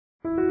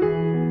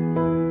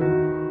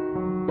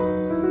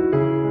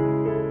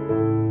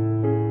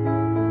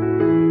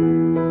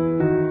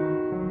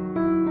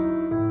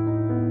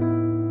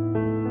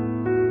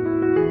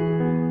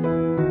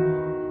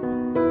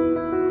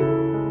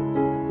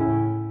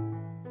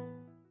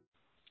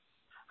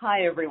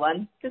Hi,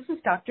 everyone. This is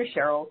Dr.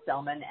 Cheryl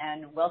Selman,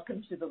 and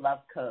welcome to the Love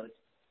Code.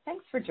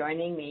 Thanks for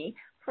joining me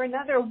for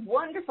another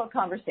wonderful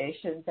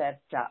conversation that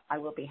I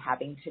will be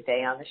having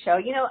today on the show.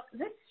 You know,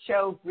 this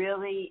show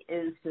really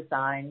is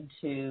designed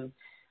to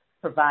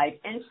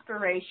provide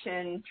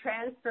inspiration,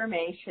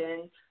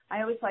 transformation. I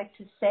always like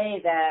to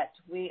say that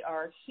we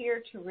are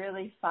here to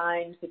really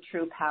find the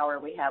true power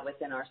we have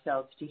within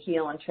ourselves to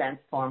heal and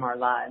transform our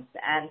lives.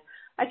 And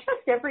I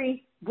trust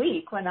every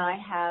week when I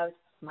have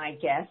my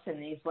guests in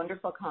these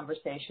wonderful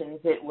conversations,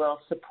 it will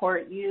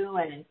support you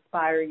and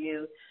inspire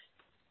you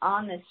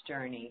on this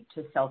journey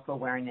to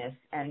self-awareness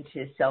and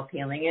to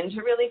self-healing and to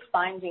really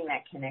finding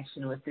that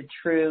connection with the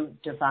true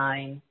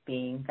divine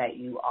being that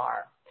you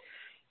are.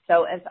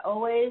 So as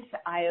always,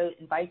 I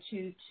invite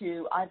you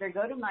to either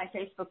go to my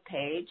Facebook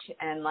page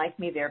and like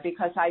me there,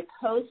 because I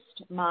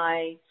post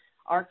my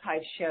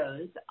archive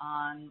shows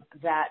on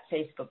that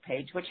Facebook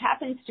page, which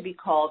happens to be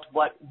called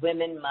What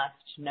Women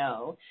Must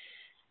Know.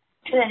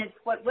 And it's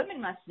What Women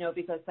Must Know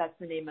because that's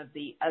the name of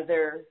the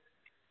other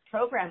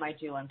program I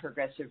do on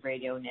Progressive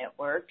Radio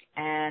Network.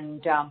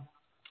 And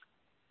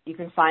you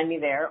can find me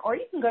there, or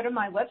you can go to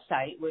my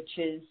website, which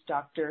is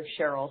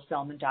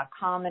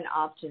drcherylselman.com, and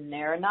opt in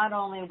there. Not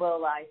only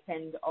will I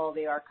send all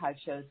the archive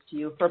shows to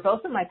you for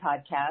both of my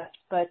podcasts,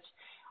 but,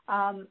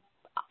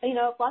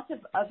 lots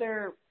of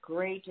other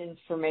great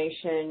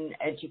information,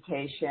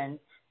 education,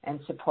 and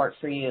support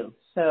for you.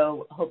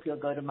 So hope you'll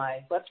go to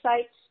my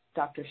website,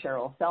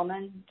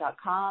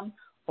 drcherylselman.com,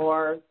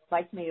 or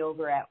like me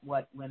over at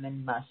What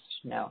Women Must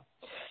Know.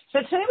 So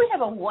today we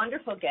have a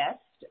wonderful guest.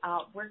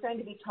 We're going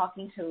to be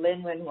talking to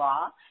Lynn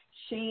Lenoir.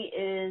 She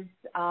is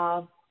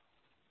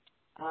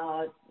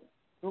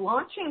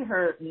launching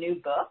her new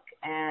book,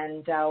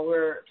 and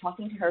we're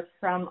talking to her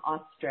from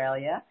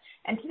Australia.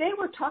 And today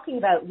we're talking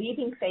about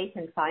leaving faith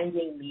and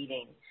finding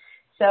meaning.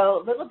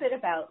 So a little bit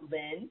about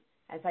Lynn.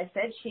 As I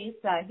said, she's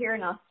here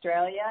in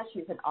Australia.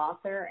 She's an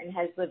author and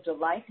has lived a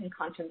life in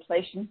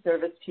contemplation,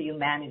 service to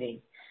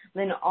humanity.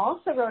 Lynn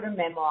also wrote a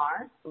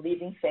memoir,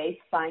 Leaving Faith,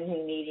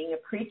 Finding Meaning, A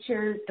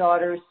Preacher's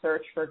Daughter's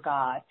Search for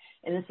God.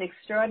 In this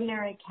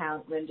extraordinary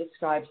account, Lynn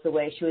describes the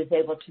way she was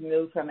able to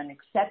move from an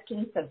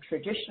acceptance of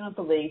traditional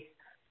belief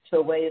to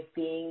a way of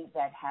being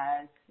that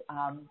has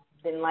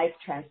been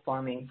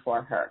life-transforming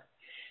for her.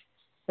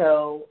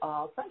 So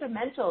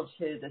fundamental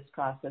to this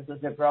process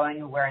was a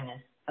growing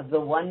awareness of the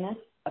oneness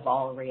of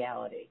all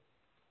reality.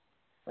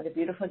 What a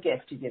beautiful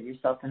gift to give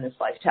yourself in this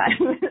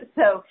lifetime.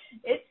 So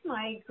it's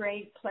my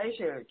great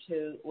pleasure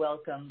to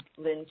welcome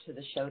Lynn to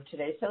the show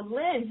today. So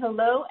Lynn,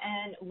 hello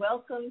and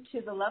welcome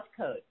to the Love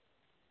Code.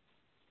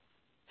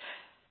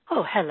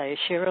 Oh, hello,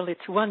 Cheryl.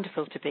 It's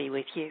wonderful to be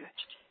with you.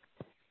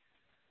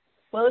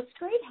 Well, it's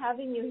great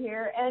having you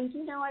here. And,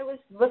 I was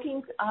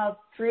looking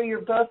through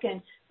your book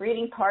and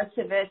reading parts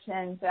of it,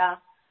 and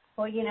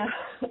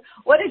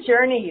what a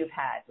journey you've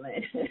had,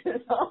 Lynn.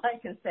 That's all I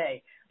can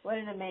say. What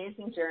an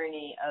amazing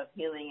journey of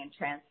healing and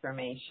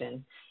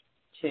transformation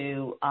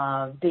to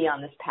be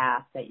on this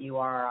path that you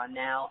are on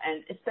now,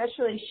 and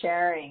especially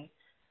sharing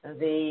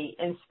the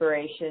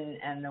inspiration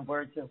and the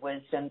words of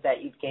wisdom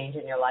that you've gained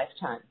in your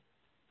lifetime.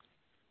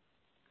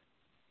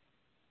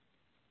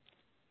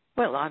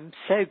 Well, I'm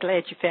so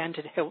glad you found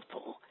it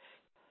helpful.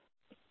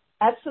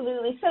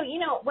 Absolutely. So,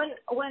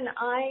 when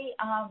I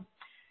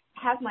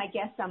have my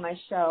guests on my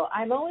show,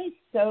 I'm always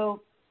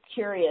so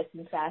curious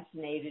and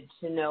fascinated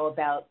to know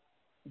about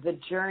the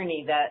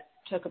journey that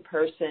took a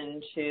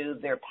person to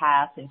their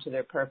path and to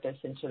their purpose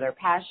and to their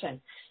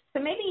passion. So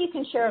maybe you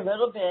can share a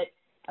little bit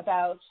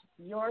about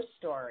your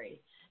story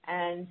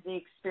and the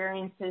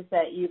experiences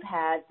that you've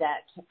had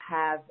that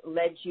have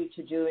led you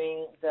to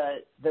doing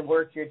the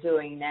work you're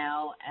doing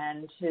now,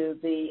 and to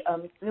the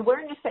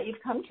awareness that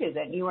you've come to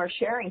that you are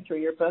sharing through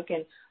your book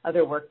and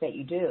other work that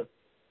you do.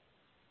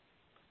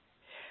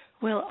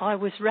 Well, I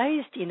was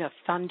raised in a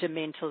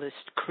fundamentalist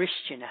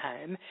Christian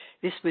home.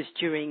 This was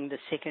during the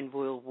Second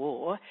World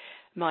War.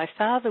 My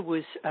father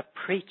was a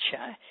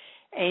preacher,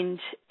 and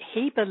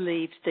he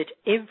believed that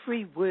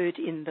every word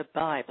in the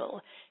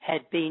Bible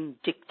had been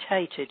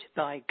dictated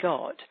by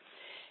God.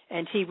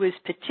 And he was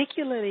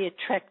particularly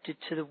attracted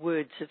to the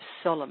words of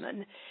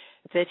Solomon,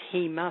 that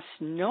he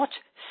must not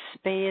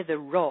spare the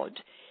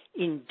rod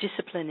in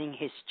disciplining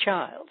his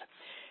child.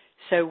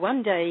 So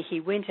one day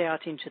he went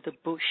out into the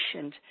bush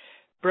and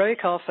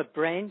broke off a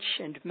branch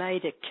and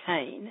made a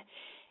cane,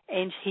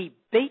 and he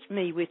beat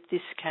me with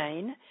this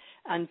cane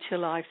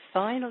until I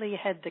finally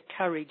had the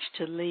courage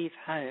to leave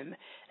home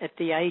at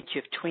the age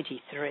of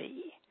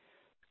 23.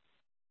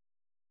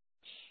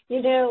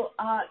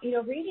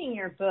 Reading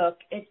your book,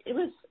 it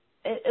was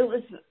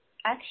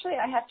actually,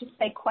 I have to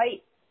say,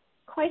 quite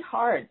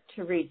hard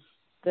to read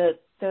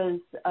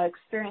those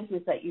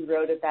experiences that you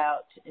wrote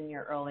about in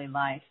your early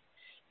life,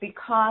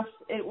 because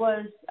it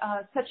was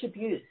such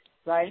abuse.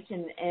 Right,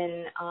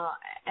 and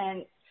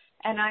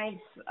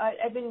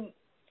I've been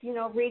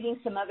reading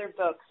some other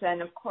books,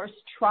 and of course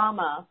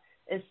trauma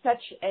is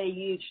such a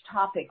huge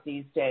topic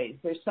these days.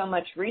 There's so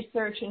much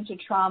research into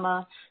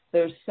trauma.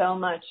 There's so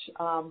much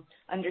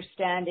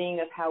understanding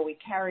of how we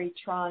carry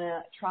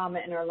trauma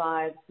in our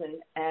lives,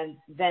 and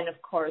then, of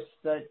course,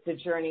 the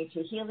journey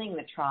to healing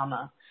the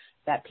trauma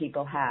that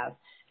people have.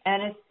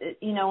 And it's,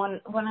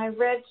 when I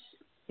read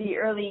the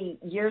early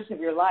years of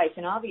your life,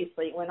 and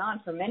obviously it went on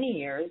for many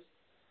years,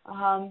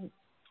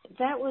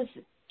 that was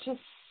just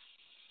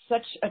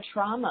such a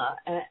trauma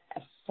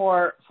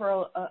for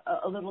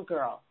a little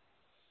girl.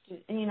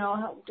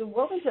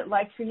 What was it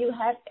like for you?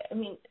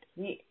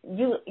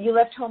 You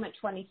left home at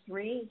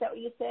 23. Is that what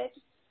you said?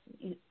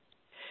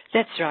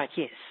 That's right.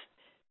 Yes.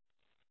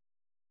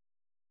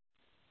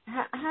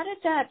 How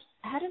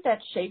did that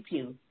shape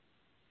you,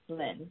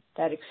 Lynn?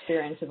 That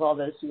experience of all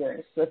those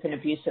years with an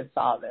abusive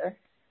father.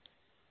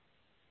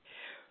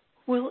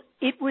 Well,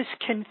 it was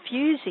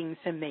confusing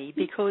for me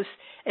because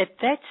at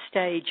that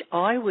stage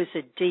I was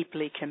a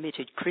deeply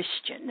committed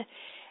Christian,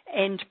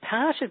 and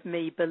part of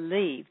me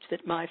believed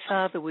that my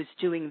father was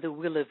doing the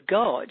will of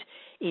God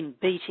in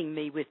beating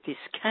me with this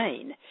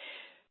cane.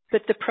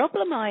 But the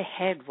problem I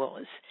had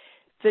was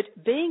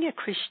that being a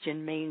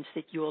Christian means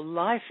that your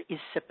life is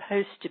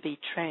supposed to be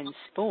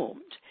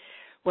transformed.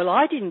 Well,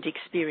 I didn't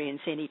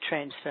experience any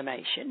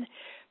transformation,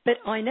 but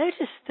I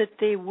noticed that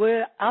there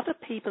were other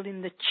people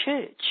in the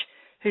church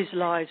whose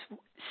lives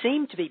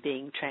seemed to be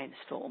being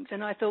transformed.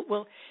 And I thought,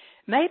 well,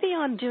 maybe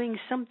I'm doing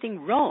something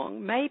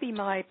wrong. Maybe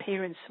my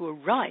parents were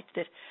right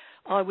that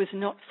I was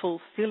not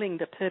fulfilling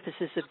the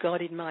purposes of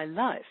God in my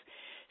life.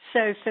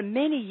 So for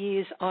many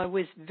years I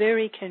was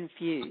very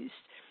confused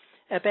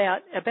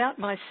about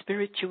my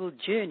spiritual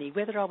journey,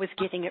 whether I was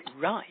getting it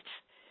right.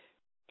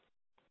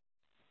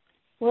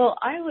 Well,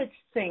 I would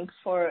think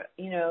for,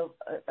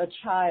 a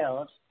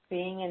child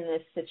being in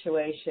this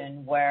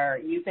situation where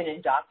you've been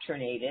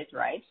indoctrinated,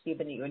 right? You've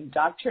been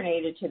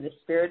indoctrinated to the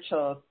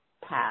spiritual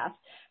path,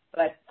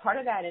 but part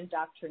of that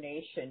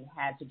indoctrination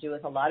had to do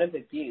with a lot of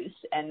abuse,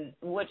 and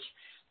which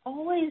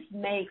always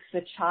makes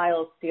the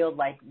child feel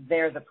like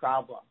they're the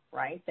problem,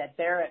 right? That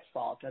they're at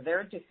fault or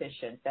they're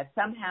deficient, that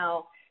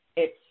somehow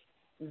it's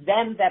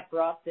them that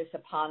brought this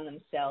upon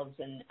themselves,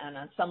 and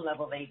on some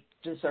level they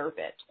deserve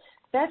it.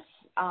 That's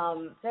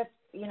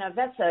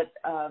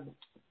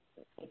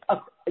a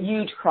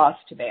huge cross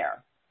to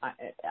bear,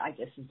 I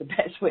guess is the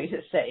best way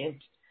to say it.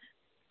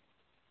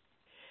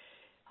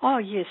 Oh,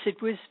 yes,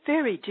 it was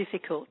very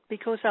difficult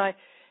because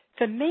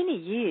for many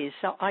years,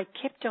 I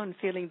kept on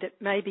feeling that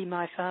maybe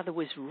my father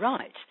was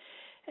right.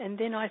 And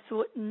then I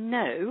thought,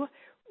 no,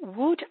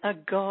 would a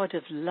God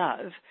of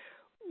love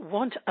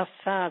want a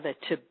father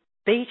to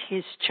beat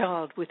his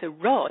child with a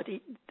rod?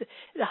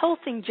 The whole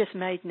thing just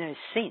made no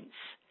sense.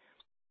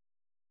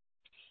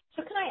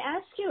 So can I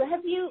ask you,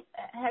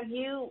 have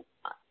you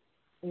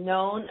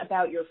known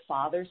about your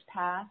father's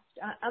past?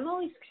 I'm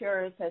always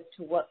curious as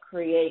to what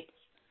creates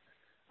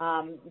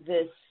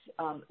this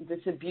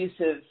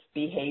abusive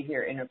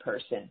behavior in a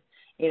person,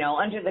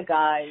 under the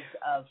guise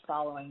of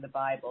following the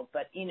Bible.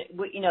 But,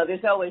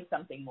 there's always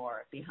something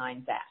more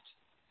behind that.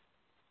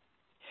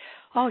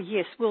 Oh,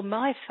 yes. Well,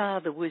 my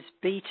father was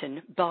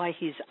beaten by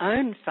his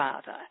own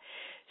father.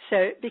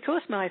 So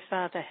because my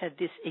father had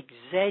this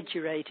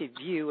exaggerated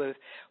view of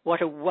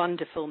what a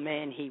wonderful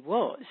man he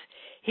was,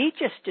 he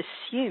just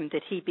assumed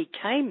that he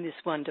became this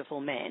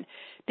wonderful man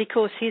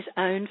because his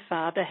own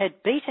father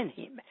had beaten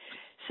him.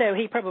 So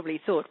he probably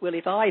thought, well,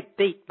 if I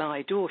beat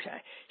my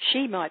daughter,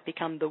 she might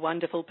become the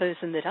wonderful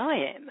person that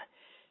I am.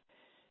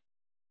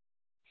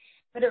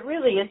 But it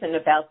really isn't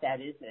about that,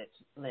 is it,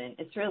 Lynn?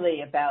 It's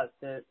really about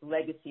the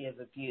legacy of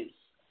abuse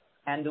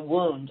and the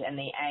wound and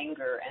the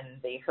anger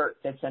and the hurt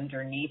that's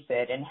underneath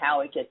it and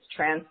how it gets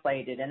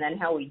translated, and then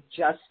how we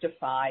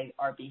justify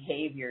our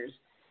behaviors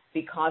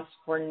because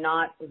we're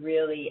not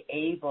really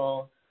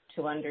able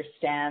to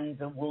understand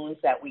the wounds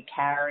that we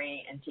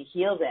carry and to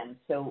heal them.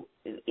 So,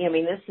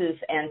 this is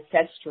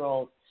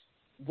ancestral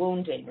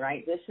wounding,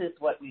 right? This is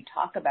what we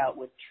talk about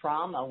with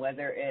trauma,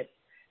 whether it's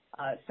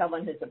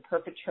someone who's a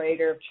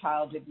perpetrator of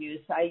child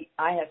abuse. I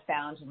have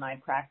found in my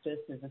practice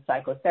as a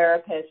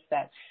psychotherapist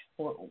that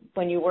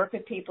when you work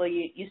with people,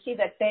 you see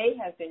that they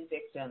have been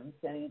victims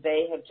and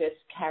they have just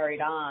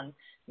carried on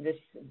this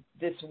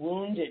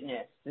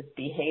woundedness, this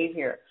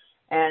behavior.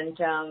 And,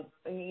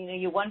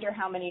 you wonder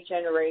how many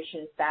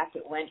generations back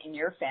it went in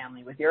your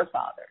family with your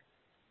father.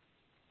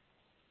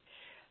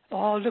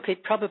 Oh, look,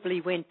 it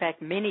probably went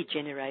back many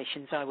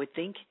generations, I would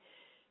think.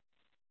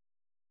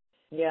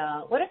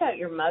 Yeah. What about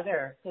your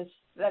mother? Because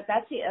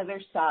that's the other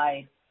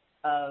side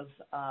of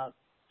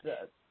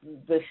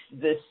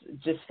this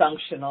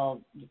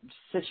dysfunctional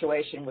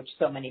situation which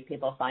so many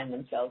people find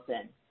themselves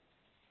in.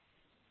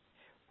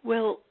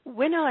 Well,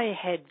 when I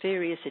had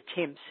various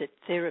attempts at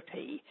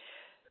therapy,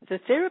 the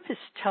therapist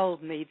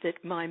told me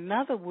that my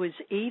mother was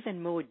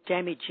even more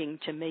damaging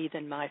to me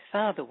than my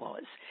father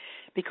was,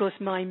 because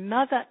my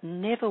mother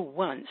never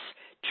once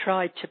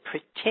tried to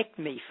protect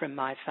me from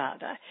my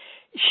father.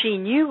 She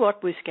knew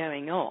what was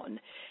going on,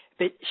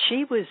 But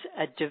she was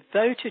a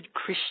devoted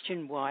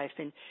Christian wife,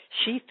 and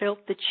she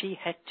felt that she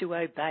had to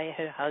obey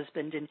her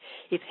husband, and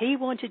if he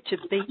wanted to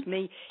beat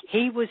me,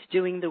 he was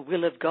doing the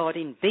will of God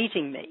in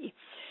beating me.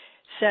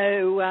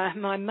 So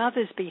my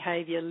mother's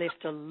behaviour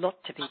left a lot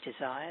to be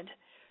desired.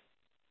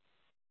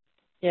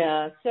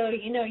 Yeah, so,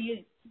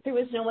 there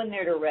was no one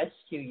there to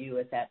rescue you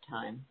at that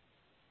time.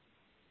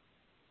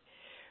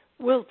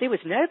 Well, there was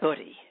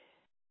nobody.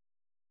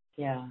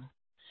 Yeah.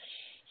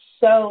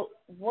 So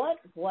what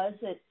was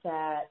it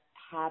that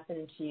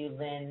happened to you,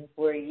 Lynn,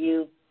 where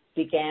you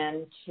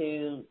began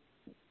to,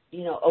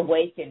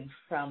 awaken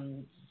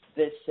from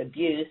this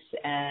abuse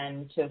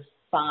and to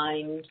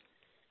find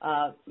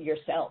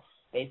yourself,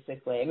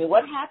 basically? I mean,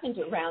 what happened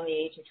around the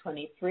age of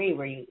 23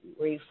 where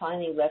you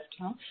finally left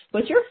home?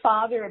 Was your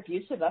father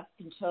abusive up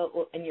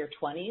until in your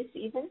 20s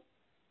even?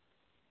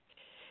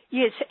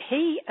 Yes,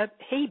 he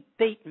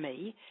beat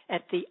me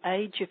at the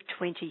age of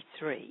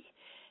 23,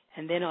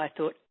 and then I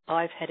thought,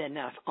 I've had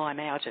enough,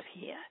 I'm out of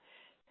here.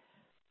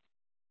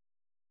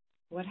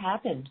 What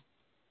happened?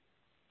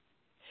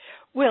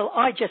 Well,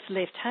 I just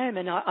left home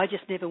and I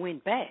just never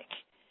went back.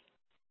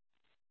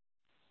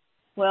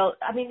 Well,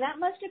 I mean, that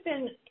must have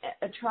been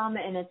a trauma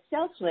in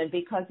itself, Lynn,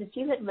 because if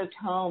you had lived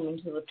home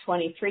until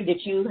 23,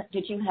 did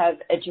you have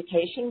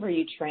education? Were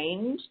you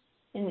trained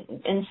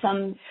in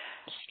some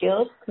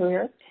skills,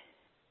 career?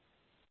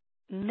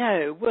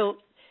 No, well,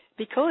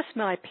 because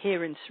my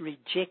parents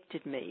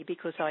rejected me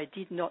because I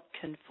did not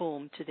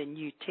conform to the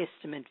New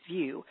Testament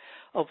view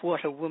of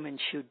what a woman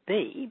should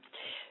be,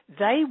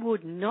 they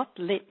would not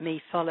let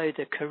me follow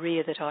the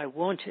career that I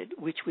wanted,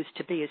 which was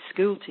to be a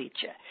school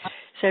teacher.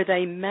 So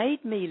they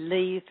made me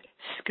leave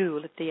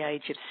school at the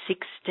age of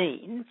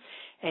 16,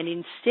 and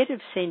instead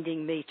of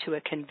sending me to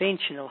a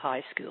conventional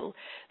high school,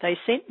 they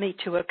sent me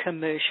to a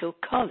commercial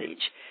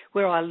college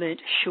where I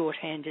learnt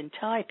shorthand and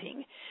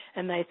typing.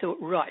 And they thought,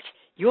 right,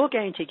 you're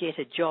going to get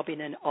a job in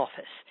an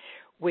office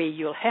where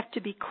you'll have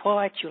to be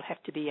quiet, you'll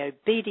have to be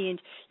obedient,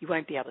 you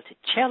won't be able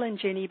to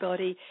challenge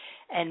anybody,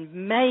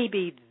 and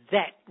maybe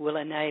that will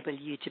enable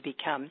you to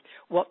become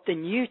what the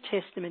New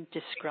Testament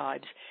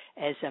describes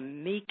as a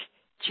meek,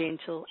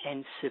 gentle,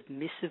 and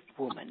submissive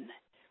woman.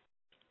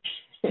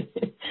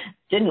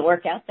 Didn't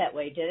work out that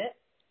way, did it?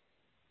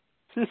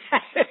 No.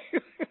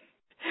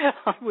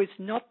 I was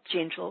not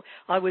gentle,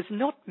 I was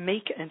not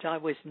meek, and I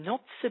was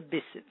not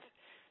submissive.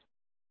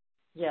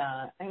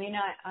 Yeah,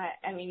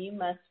 I mean, you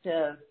must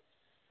have,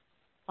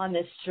 on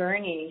this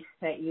journey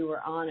that you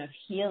were on of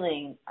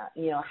healing,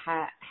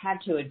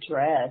 had to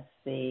address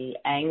the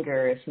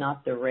anger, if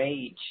not the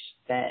rage,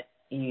 that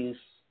you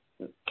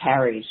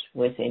carried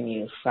within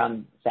you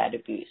from that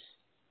abuse.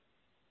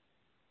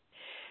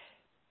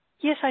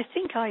 Yes, I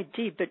think I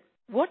did, but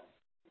what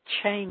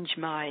changed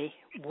my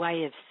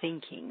way of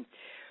thinking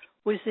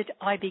was that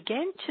I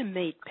began to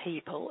meet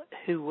people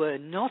who were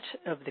not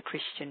of the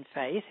Christian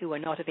faith, who were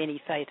not of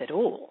any faith at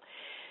all.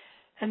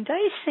 And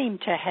they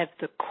seemed to have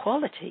the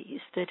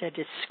qualities that are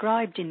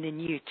described in the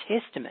New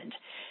Testament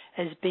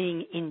as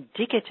being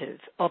indicative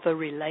of a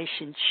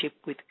relationship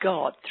with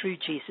God through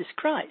Jesus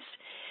Christ.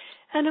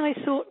 And I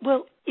thought,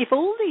 well, if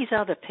all these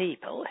other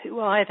people who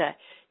either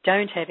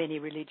don't have any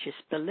religious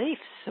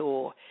beliefs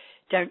or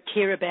don't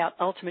care about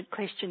ultimate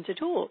questions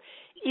at all,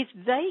 if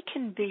they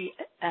can be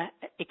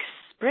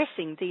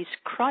expressing these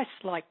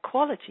Christ-like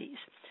qualities,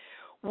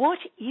 what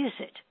is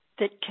it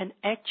that can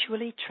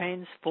actually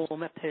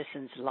transform a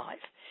person's life?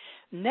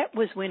 And that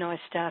was when I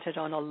started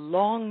on a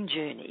long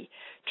journey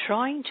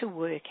trying to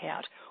work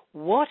out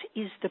what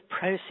is the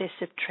process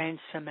of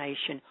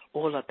transformation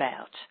all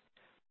about.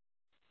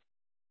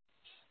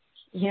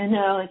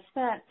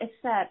 It's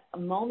that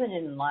moment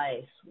in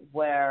life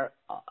where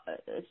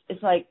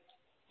it's like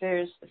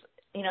there's,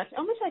 it's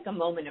almost like a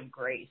moment of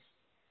grace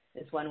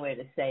is one way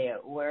to say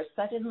it, where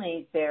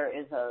suddenly there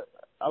is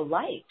a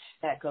light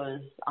that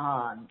goes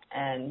on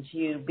and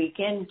you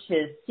begin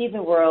to see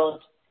the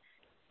world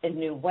in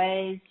new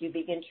ways. You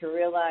begin to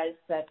realize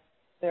that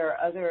there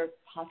are other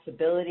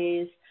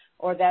possibilities,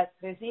 or that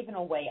there's even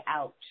a way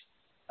out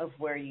of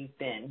where you've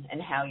been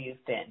and how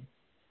you've been.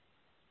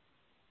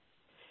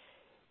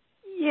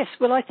 Yes,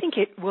 well, I think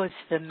it was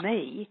for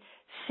me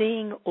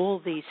seeing all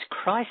these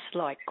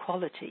Christ-like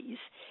qualities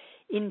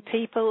in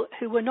people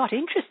who were not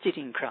interested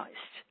in Christ.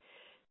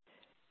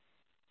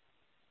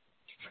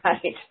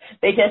 Right.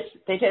 They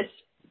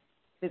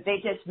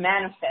just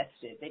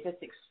manifested. They just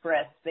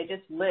expressed. They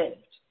just lived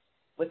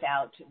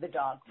without the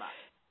dogma.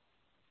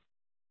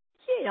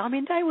 Yeah, I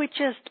mean, they were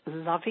just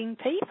loving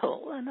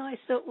people. And I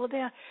thought, well,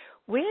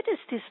 where does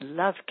this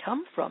love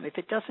come from? If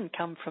it doesn't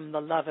come from the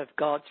love of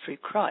God through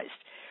Christ,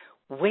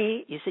 where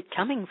is it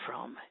coming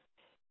from?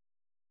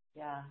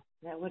 Yeah,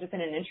 that would have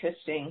been an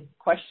interesting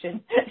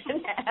question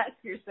to ask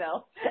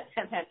yourself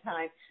at that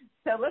time.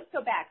 So let's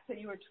go back. So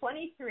you were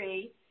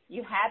 23,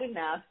 you had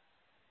enough,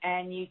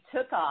 and you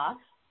took off.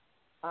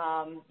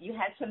 You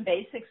had some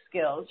basic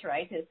skills,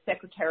 right, his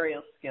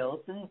secretarial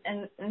skills,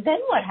 and then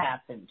what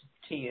happened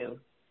to you?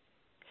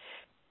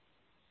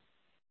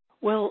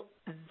 Well,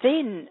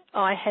 then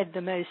I had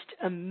the most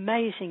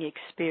amazing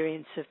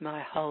experience of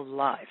my whole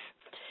life.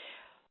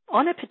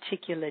 On a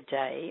particular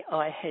day,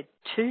 I had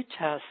 2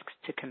 tasks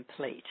to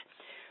complete.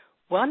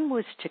 One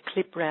was to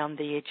clip round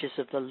the edges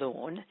of the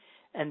lawn,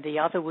 and the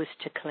other was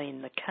to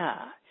clean the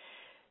car.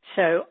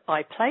 So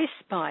I placed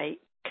my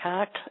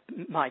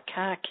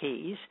car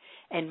keys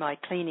and my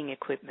cleaning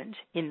equipment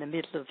in the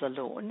middle of the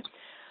lawn.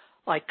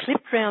 I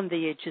clipped round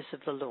the edges of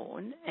the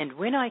lawn, and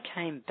when I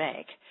came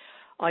back,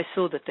 I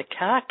saw that the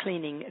car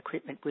cleaning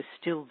equipment was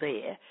still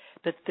there,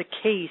 but the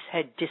keys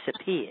had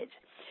disappeared.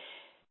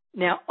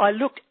 Now, I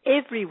looked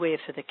everywhere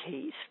for the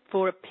keys.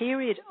 For a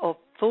period of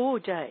 4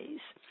 days,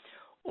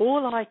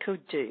 all I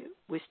could do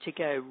was to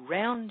go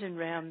round and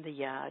round the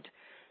yard,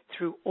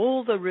 through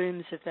all the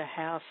rooms of the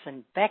house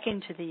and back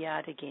into the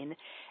yard again,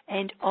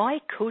 and I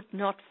could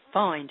not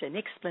find an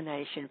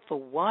explanation for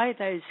why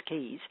those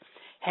keys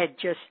had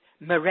just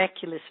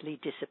miraculously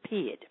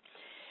disappeared.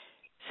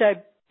 So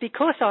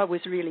because I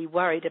was really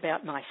worried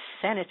about my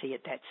sanity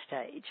at that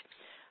stage,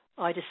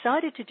 I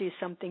decided to do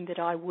something that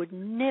I would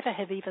never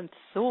have even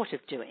thought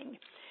of doing,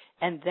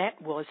 and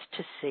that was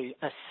to see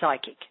a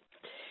psychic.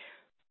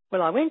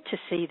 Well, I went to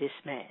see this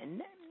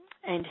man,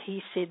 and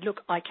he said,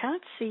 look, I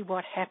can't see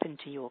what happened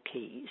to your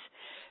keys,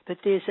 but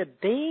there's a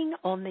being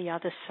on the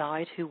other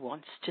side who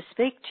wants to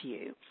speak to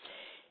you.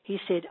 He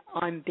said,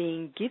 I'm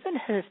being given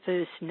her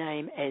first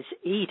name as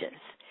Edith,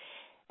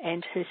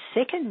 and her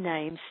second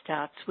name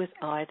starts with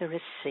either a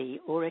C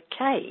or a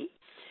K.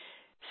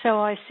 So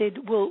I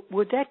said, well,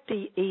 would that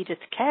be Edith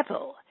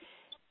Cavell?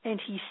 And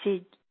he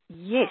said,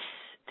 yes,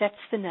 that's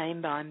the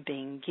name I'm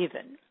being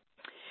given.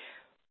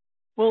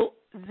 Well,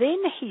 then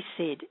he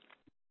said,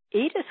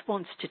 Edith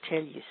wants to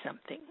tell you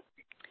something.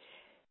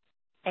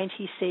 And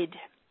he said,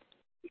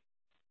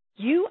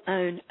 you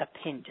own a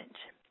pendant.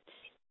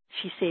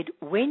 She said,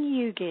 when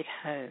you get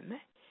home,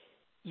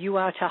 you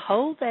are to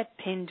hold that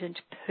pendant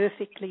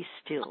perfectly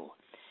still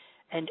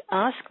and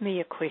ask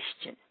me a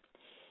question.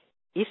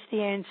 If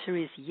the answer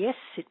is yes,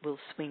 it will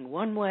swing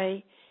one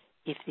way.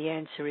 If the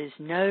answer is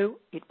no,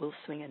 it will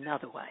swing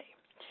another way.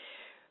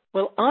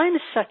 Well, I'm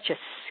such a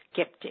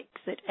skeptic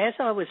that as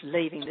I was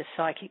leaving the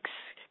psychic's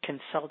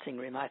consulting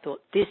room, I thought,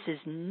 this is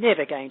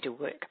never going to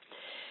work.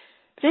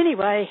 But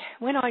anyway,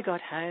 when I got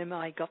home,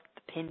 I got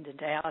the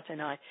pendant out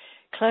and I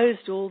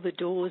closed all the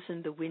doors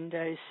and the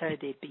windows so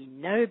there'd be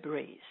no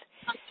breeze.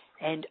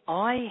 And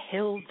I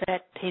held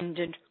that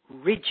pendant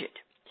rigid.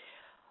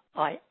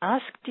 I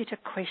asked it a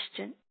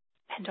question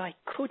and I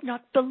could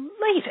not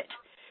believe it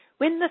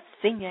when the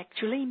thing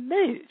actually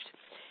moved.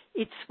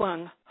 It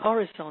swung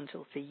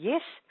horizontal for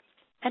yes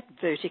and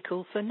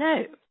vertical for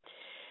no.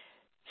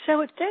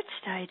 So at that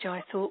stage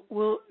I thought,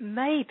 well,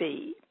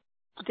 maybe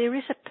there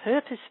is a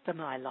purpose for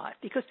my life,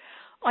 because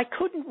I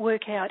couldn't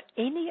work out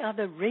any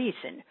other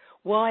reason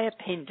why a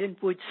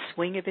pendant would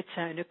swing of its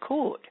own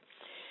accord.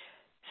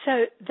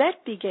 So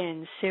that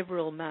began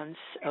several months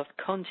of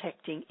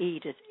contacting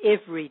Edith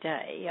every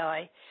day.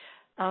 I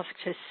asked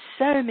her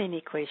so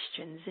many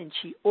questions and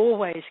she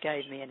always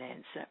gave me an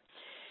answer.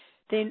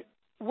 Then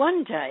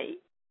one day,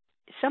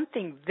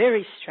 something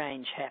very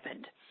strange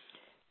happened.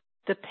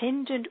 The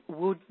pendant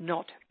would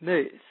not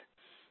move.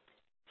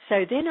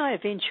 So then I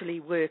eventually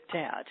worked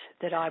out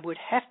that I would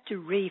have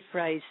to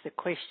rephrase the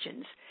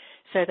questions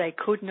so they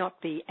could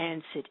not be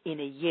answered in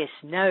a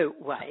yes-no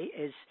way,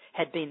 as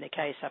had been the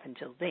case up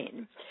until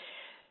then.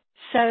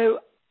 So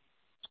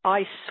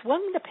I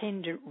swung the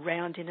pendant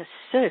round in a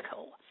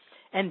circle,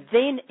 and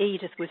then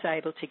Edith was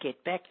able to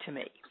get back to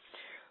me.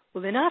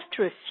 Well, then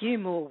after a few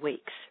more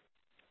weeks,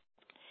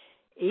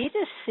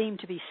 Edith seemed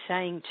to be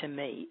saying to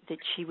me that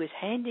she was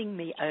handing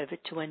me over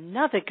to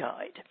another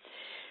guide.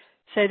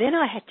 So then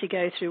I had to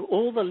go through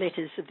all the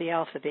letters of the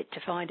alphabet to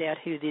find out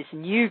who this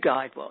new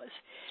guide was.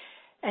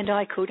 And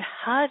I could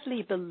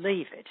hardly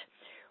believe it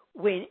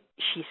when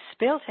she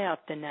spelt out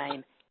the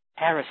name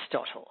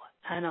Aristotle.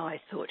 And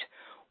I thought,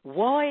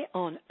 why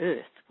on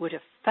earth would a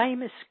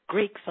famous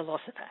Greek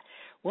philosopher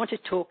want to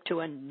talk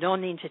to a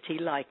non-entity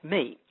like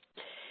me?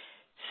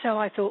 So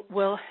I thought,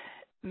 well,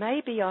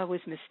 maybe I was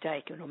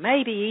mistaken, or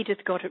maybe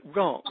Edith got it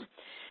wrong.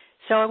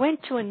 So I went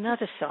to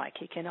another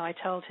psychic and I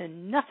told her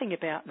nothing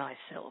about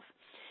myself.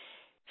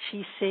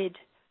 She said,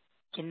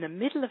 in the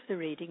middle of the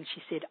reading,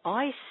 she said,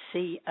 I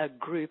see a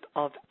group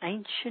of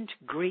ancient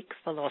Greek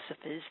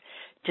philosophers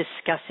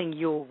discussing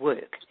your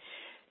work.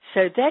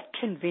 So that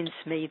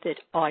convinced me that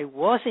I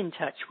was in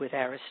touch with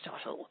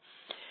Aristotle.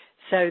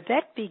 So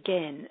that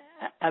began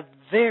a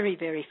very,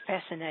 very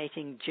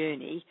fascinating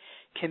journey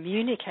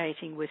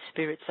communicating with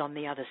spirits on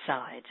the other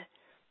side.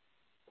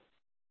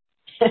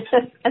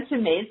 That's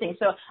amazing.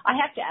 So I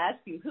have to ask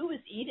you, who was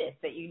Edith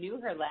that you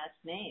knew her last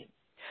name?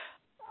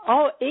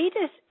 Oh,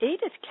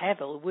 Edith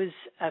Cavell was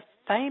a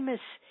famous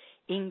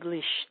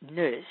English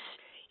nurse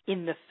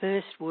in the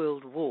First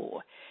World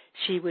War.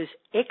 She was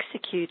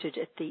executed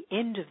at the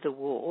end of the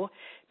war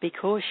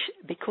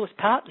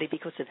partly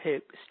because of her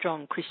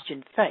strong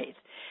Christian faith.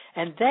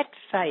 And that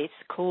faith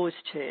caused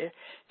her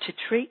to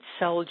treat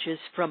soldiers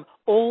from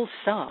all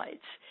sides.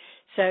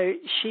 So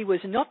she was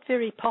not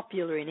very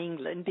popular in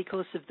England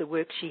because of the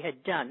work she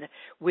had done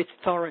with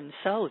foreign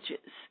soldiers.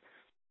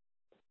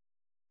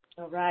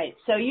 All right.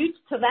 So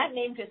that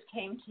name just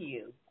came to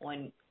you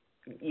when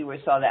you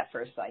saw that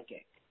first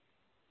psychic.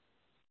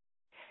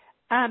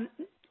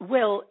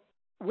 Well,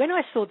 when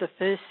I saw the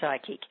first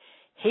psychic,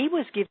 he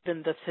was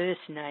given the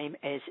first name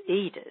as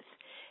Edith.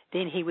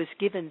 Then he was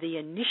given the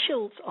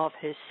initials of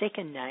her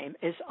second name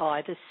as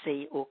either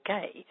C or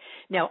K.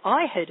 Now,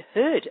 I had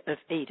heard of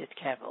Edith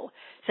Cavell,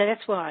 so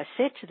that's why I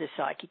said to the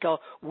psychic, oh,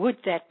 would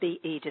that be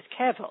Edith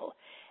Cavell?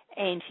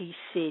 And he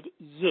said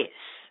yes.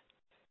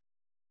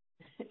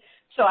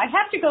 So I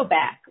have to go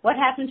back. What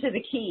happened to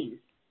the keys?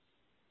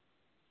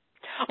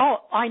 Oh,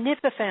 I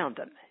never found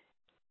them.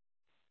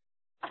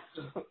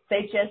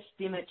 They just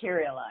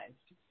dematerialized.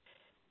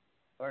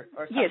 Or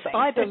something. Yes,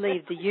 I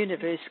believe the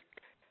universe,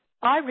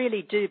 I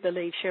really do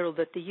believe, Cheryl,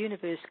 that the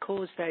universe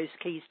caused those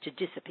keys to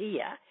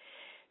disappear,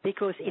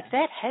 because if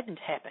that hadn't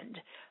happened,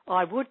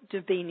 I wouldn't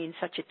have been in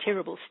such a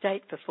terrible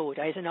state for 4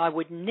 days, and I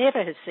would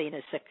never have seen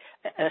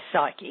a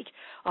psychic.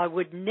 I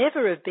would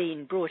never have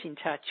been brought in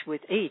touch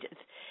with Edith.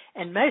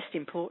 And most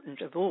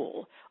important of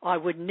all, I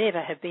would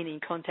never have been in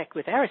contact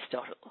with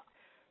Aristotle.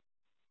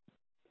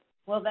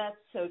 Well, that's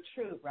so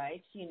true,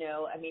 right? You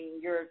know, I mean,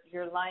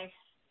 your life,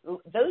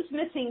 those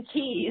missing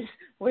keys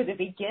were the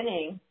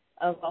beginning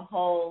of a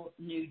whole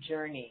new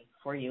journey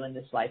for you in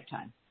this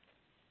lifetime.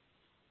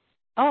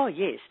 Oh,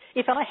 yes.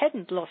 If I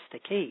hadn't lost the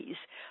keys,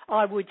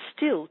 I would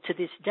still, to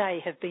this day,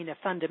 have been a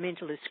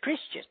fundamentalist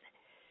Christian.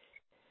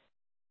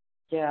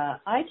 Yeah,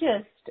 I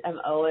just am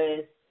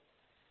always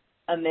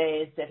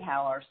amazed at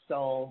how our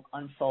soul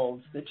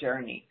unfolds the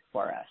journey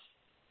for us,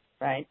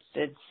 right?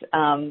 It's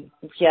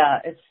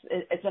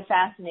a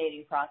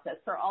fascinating process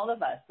for all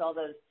of us, all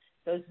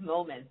those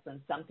moments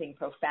when something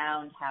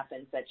profound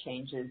happens that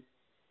changes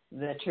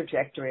the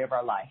trajectory of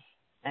our life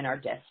and our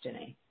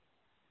destiny.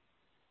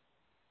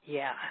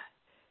 Yeah.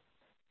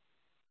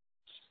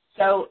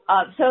 So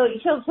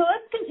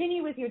let's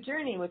continue with your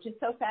journey, which is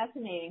so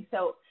fascinating.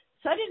 So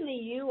suddenly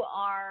you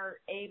are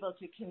able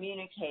to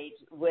communicate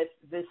with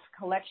this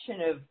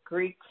collection of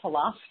Greek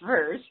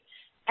philosophers,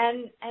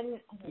 and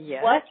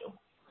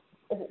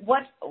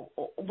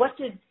what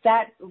did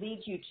that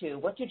lead you to?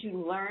 What did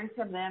you learn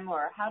from them,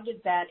 or how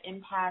did that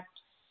impact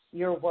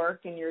your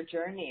work and your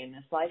journey in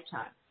this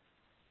lifetime?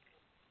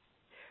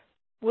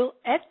 Well,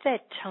 at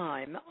that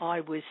time,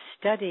 I was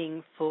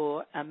studying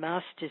for a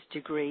master's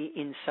degree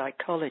in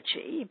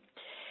psychology,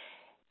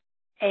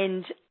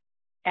 and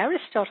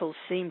Aristotle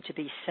seemed to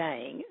be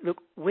saying,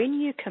 look, when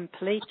you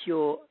complete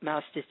your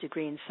master's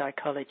degree in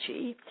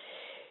psychology,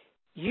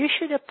 you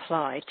should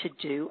apply to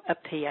do a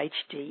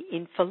PhD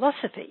in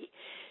philosophy.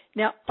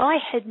 Now, I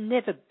had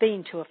never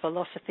been to a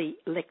philosophy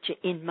lecture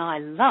in my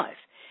life.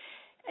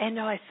 And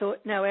I thought,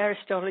 no,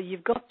 Aristotle,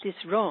 you've got this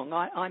wrong.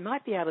 I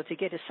might be able to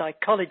get a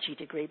psychology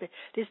degree, but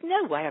there's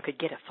no way I could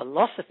get a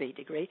philosophy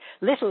degree,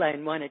 let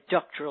alone one at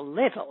doctoral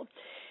level.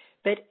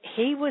 But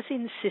he was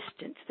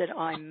insistent that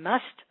I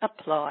must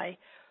apply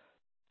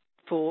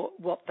for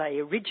what they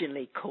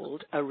originally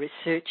called a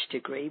research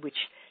degree,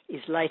 which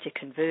is later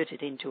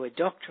converted into a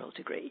doctoral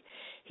degree.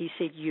 He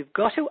said, you've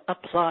got to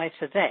apply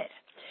for that.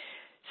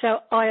 So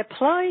I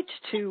applied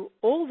to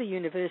all the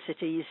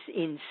universities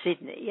in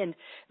Sydney, and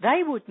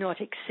they would not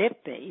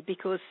accept me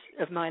because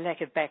of my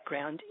lack of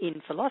background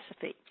in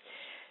philosophy.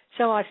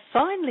 So I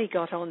finally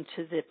got on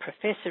to the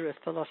professor of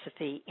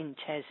philosophy in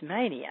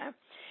Tasmania,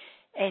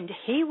 and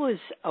he was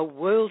a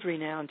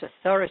world-renowned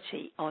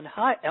authority on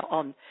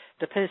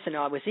the person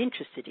I was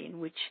interested in,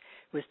 which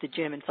was the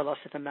German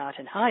philosopher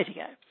Martin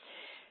Heidegger.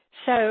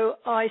 So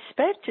I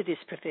spoke to this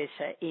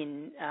professor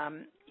in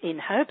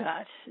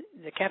Hobart,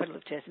 the capital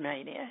of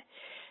Tasmania,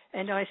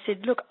 and I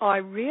said, look, I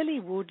really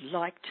would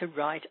like to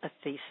write a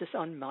thesis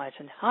on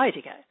Martin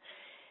Heidegger.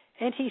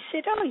 And he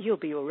said, oh, you'll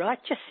be all right,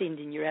 just send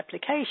in your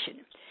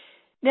application.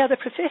 Now, the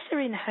professor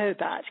in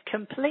Hobart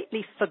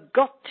completely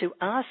forgot to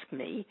ask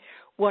me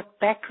what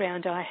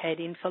background I had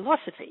in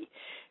philosophy,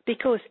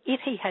 because if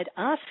he had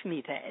asked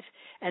me that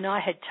and I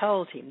had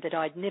told him that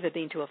I'd never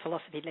been to a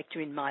philosophy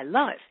lecture in my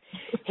life,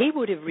 he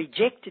would have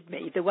rejected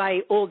me the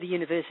way all the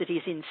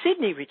universities in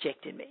Sydney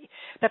rejected me.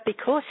 But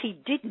because he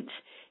didn't,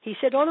 he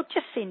said, oh, look,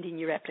 just send in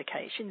your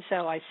application.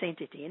 So I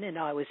sent it in and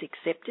I was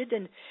accepted,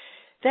 and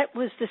that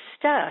was the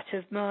start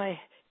of my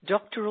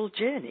doctoral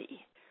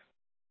journey.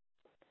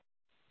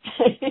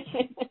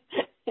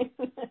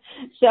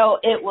 So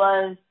it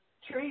was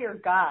through your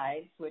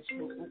guides, which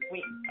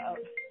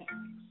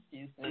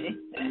excuse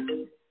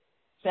me.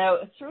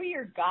 So through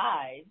your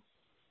guides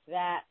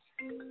that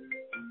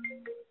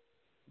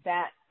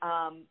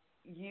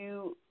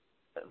you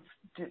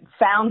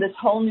found this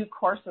whole new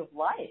course of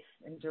life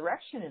and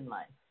direction in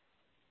life.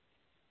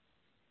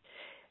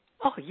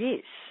 Oh,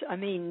 yes. I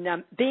mean,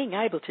 being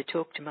able to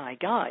talk to my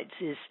guides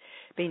has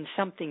been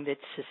something that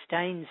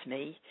sustains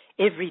me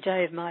every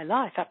day of my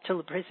life up till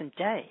the present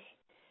day.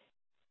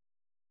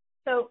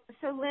 So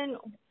Lynn,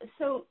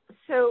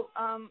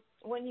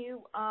 when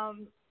you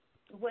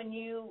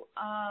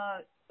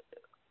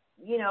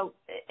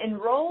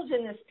enrolled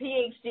in this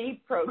PhD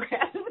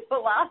program in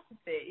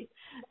philosophy.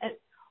 And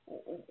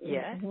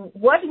Yeah.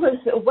 what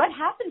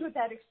happened with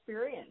that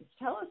experience?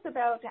 Tell us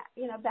about,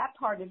 that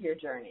part of your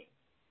journey.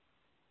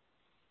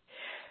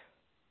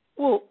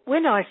 Well,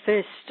 when I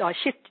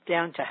shifted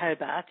down to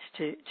Hobart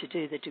to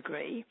do the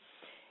degree,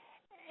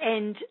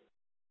 and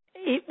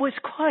it was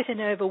quite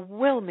an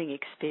overwhelming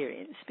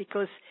experience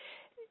because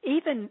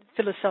even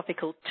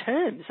philosophical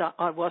terms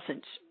I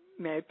wasn't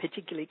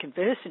particularly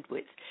conversant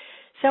with.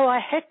 So I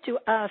had to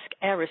ask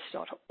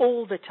Aristotle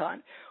all the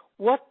time,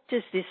 what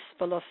does this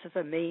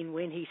philosopher mean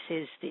when he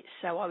says this?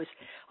 So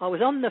I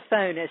was on the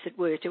phone, as it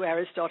were, to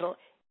Aristotle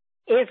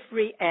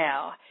every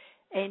hour,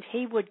 and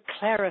he would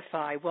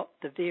clarify what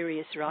the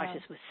various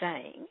writers were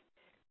saying.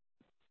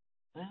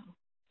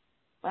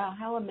 Wow,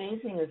 how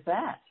amazing is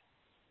that?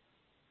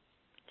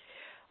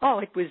 Oh,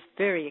 it was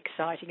very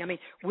exciting. I mean,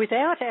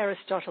 without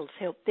Aristotle's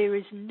help, there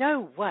is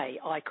no way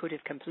I could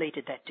have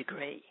completed that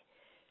degree.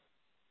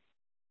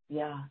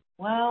 Yeah.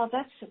 Well,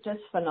 that's just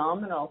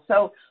phenomenal.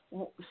 So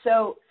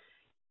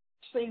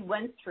actually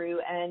went through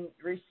and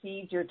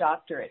received your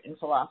doctorate in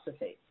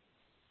philosophy.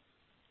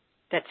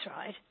 That's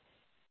right.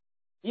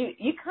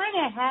 You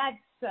kind of had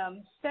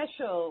some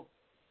special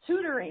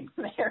tutoring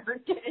there,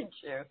 didn't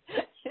you,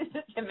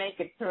 to make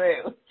it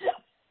through?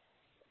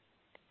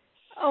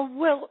 Oh,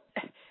 well,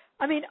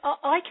 I mean,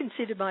 I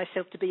consider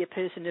myself to be a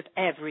person of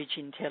average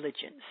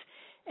intelligence,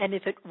 and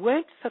if it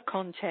weren't for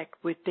contact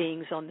with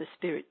beings in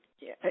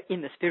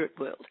the spirit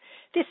world,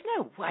 there's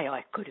no way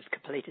I could have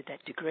completed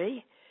that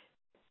degree.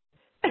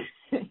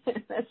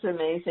 That's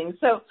amazing.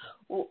 So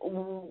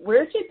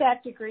where did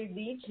that degree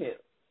lead to?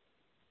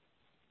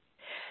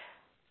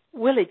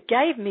 Well, it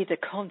gave me the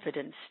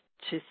confidence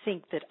to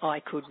think that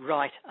I could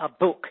write a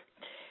book,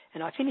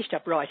 and I finished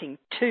up writing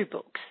 2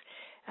 books.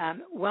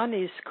 One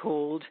is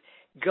called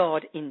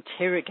God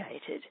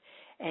Interrogated,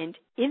 and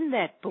in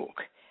that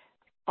book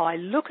I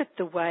look at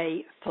the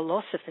way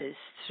philosophers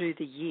through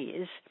the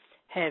years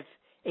have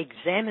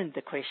examined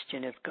the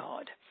question of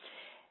God.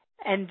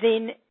 And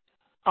then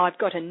I've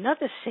got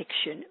another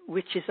section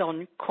which is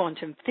on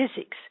quantum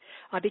physics.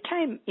 I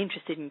became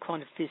interested in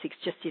quantum physics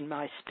just in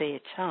my spare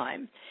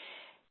time,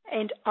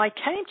 and I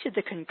came to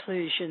the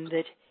conclusion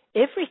that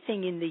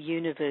everything in the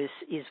universe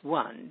is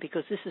one,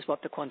 because this is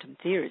what the quantum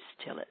theorists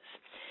tell us.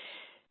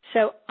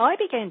 So I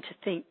began to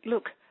think,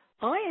 look,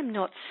 I am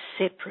not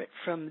separate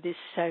from this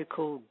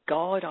so-called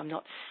God. I'm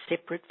not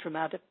separate from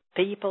other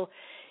people.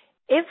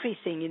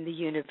 Everything in the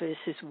universe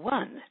is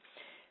one.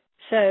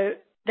 So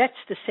that's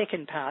the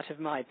second part of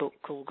my book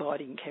called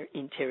God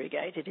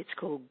Interrogated. It's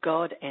called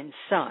God and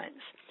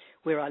Science,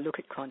 where I look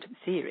at quantum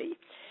theory.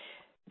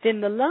 Then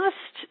the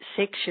last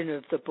section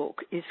of the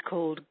book is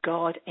called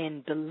God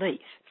and Belief.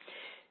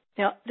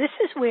 Now, this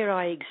is where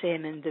I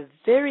examine the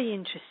very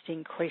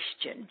interesting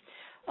question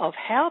of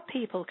how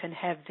people can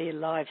have their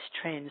lives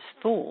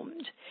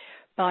transformed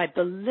by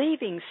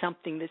believing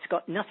something that's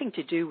got nothing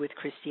to do with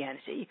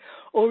Christianity,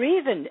 or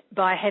even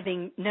by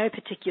having no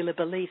particular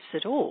beliefs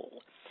at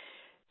all.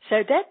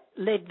 So that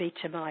led me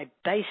to my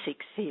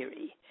basic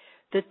theory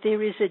that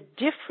there is a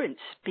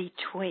difference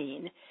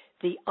between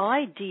the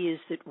ideas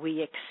that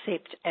we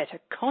accept at a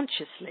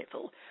conscious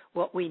level,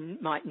 what we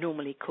might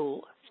normally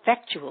call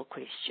factual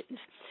questions,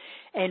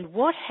 and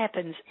what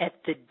happens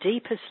at the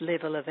deepest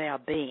level of our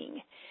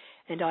being.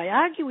 And I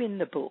argue in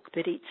the book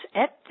that it's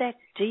at that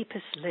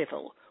deepest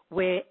level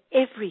where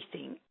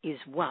everything is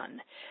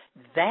one.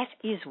 That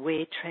is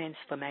where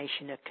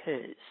transformation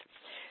occurs.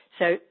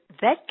 So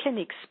that can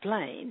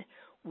explain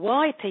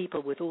why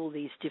people with all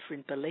these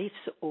different beliefs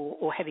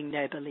or having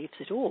no beliefs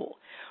at all,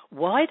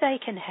 why they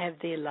can have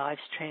their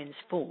lives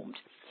transformed.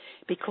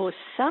 Because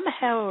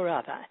somehow or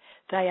other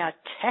they are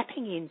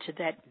tapping into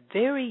that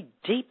very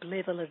deep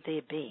level of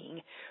their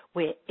being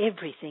where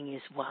everything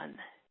is one.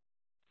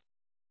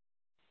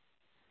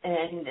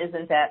 And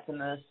isn't that the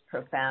most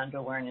profound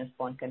awareness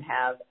one can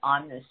have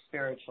on this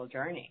spiritual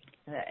journey?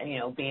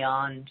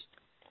 Beyond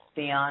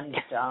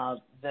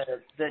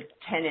the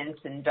tenets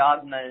and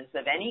dogmas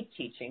of any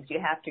teachings, you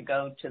have to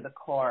go to the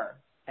core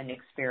and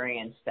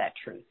experience that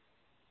truth.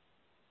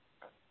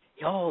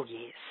 Oh,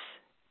 yes.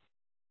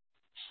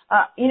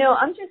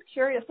 I'm just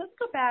curious. Let's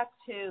go back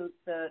to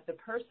the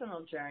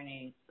personal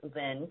journey,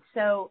 Lynn.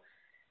 So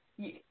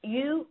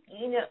you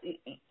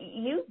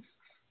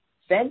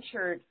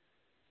ventured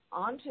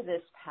onto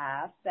this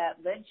path that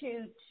led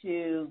you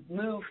to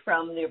move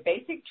from your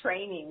basic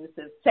trainings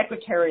of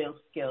secretarial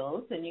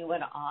skills, and you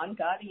went on,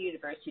 got a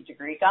university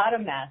degree, got a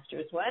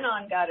master's, went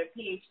on, got a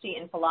PhD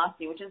in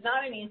philosophy, which is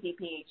not an easy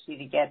PhD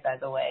to get, by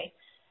the way.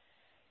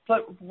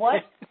 But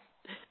what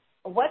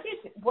was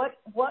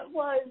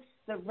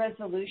the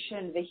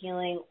resolution, the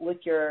healing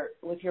with your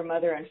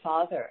mother and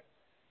father?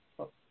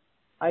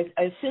 I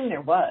assume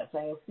there was.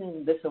 I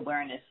assume this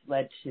awareness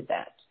led to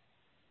that.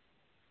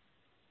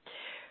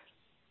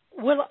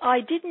 Well,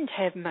 I didn't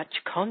have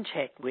much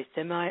contact with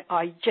them.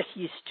 I just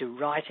used to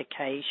write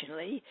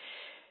occasionally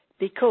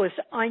because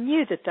I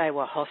knew that they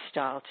were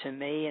hostile to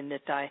me and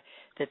that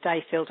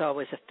they felt I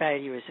was a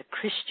failure as a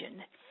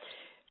Christian.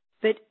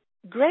 But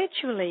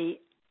gradually,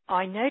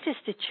 I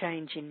noticed a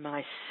change in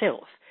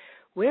myself,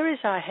 whereas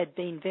I had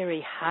been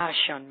very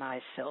harsh on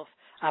myself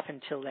up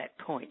until that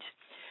point.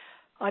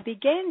 I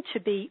began to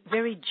be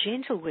very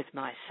gentle with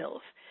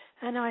myself,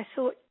 and I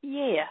thought,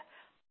 yeah,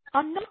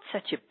 I'm not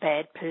such a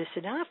bad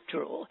person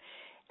after all.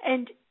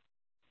 And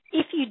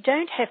if you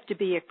don't have to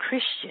be a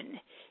Christian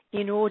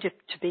in order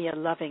to be a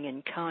loving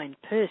and kind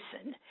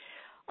person,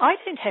 I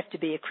don't have to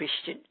be a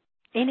Christian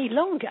any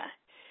longer.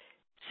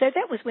 So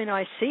that was when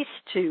I ceased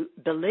to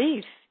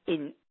believe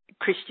in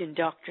Christian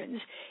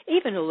doctrines,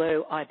 even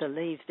although I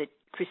believe that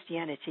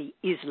Christianity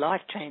is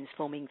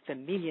life-transforming for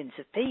millions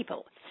of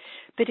people.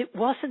 But it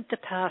wasn't the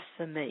path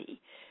for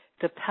me.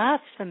 The path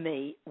for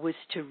me was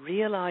to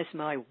realize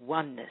my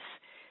oneness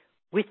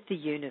with the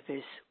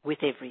universe, with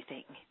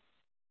everything.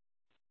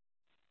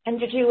 And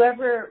did you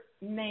ever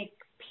make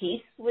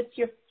peace with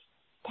your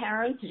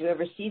parents? Did you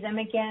ever see them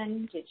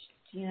again? Did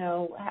you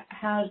know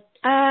how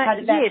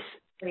did that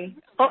yes.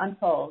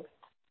 unfold?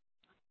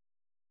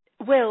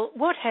 Well,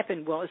 what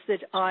happened was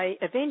that I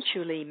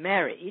eventually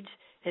married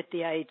at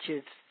the age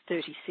of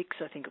 36,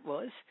 I think it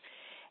was,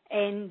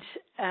 and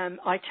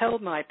I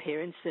told my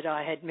parents that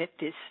I had met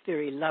this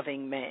very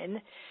loving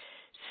man.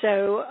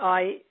 So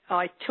I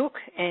took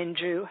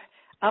Andrew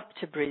up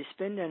to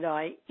Brisbane and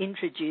I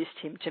introduced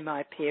him to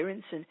my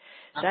parents, and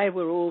they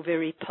were all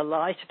very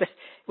polite. But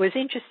it was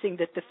interesting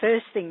that the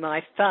first thing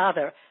my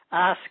father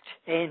asked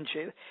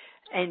Andrew,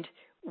 and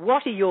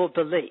what are your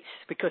beliefs?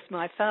 Because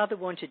my father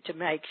wanted to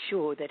make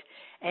sure that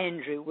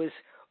Andrew was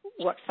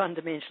what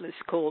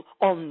fundamentalists call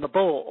on the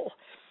ball.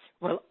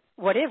 Well,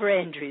 whatever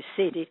Andrew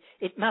said,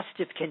 it must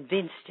have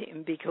convinced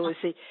him, because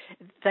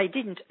they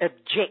didn't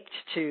object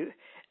to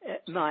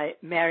my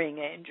marrying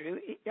Andrew.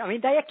 I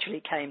mean, they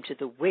actually came to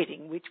the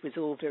wedding, which was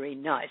all very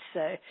nice.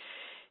 So,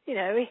 you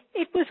know,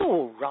 it was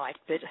all right,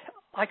 but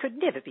I could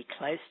never be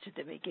close to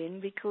them again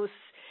because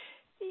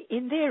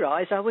in their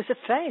eyes I was a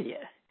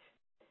failure.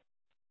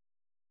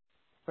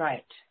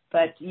 Right.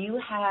 But you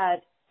had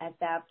at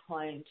that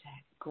point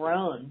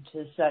grown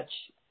to such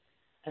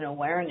an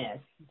awareness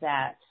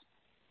that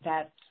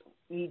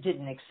you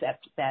didn't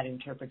accept that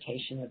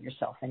interpretation of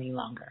yourself any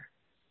longer.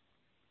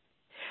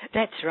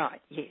 That's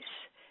right, yes.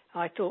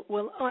 I thought,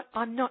 well,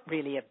 I'm not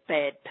really a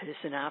bad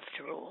person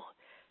after all.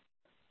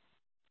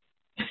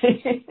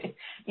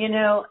 You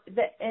know,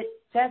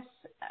 that's,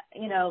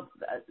 you know,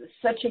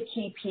 such a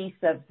key piece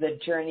of the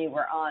journey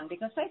we're on,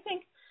 because I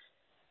think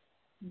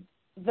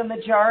the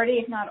majority,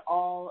 if not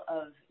all,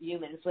 of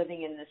humans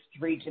living in this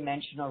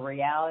three-dimensional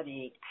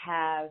reality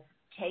have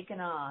taken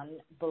on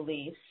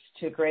beliefs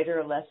to a greater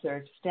or lesser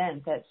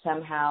extent that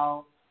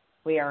somehow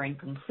we are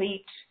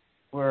incomplete,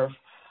 we're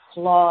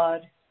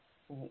flawed,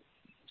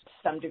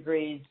 some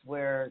degrees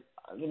we're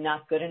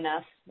not good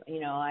enough.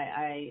 You know,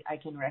 I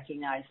can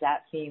recognize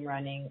that theme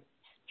running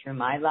through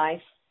my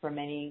life for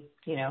many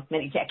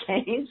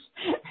decades.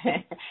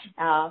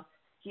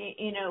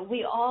 You know,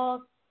 we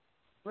all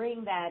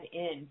bring that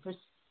in. For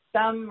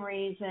some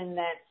reason,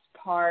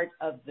 that's part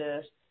of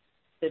the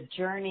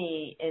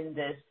journey in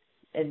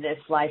this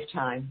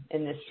lifetime,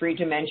 in this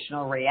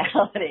three-dimensional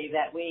reality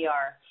that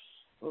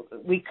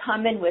we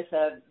come in with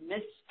a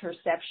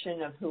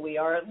misperception of who we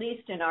are, at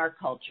least in our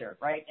culture,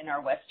 right? In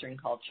our Western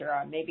culture,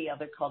 or maybe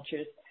other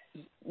cultures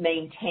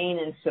maintain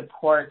and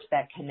support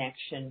that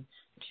connection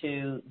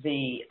to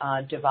the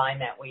divine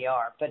that we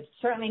are, but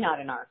certainly not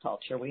in our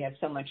culture. We have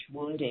so much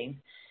wounding.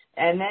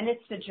 And then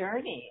it's the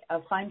journey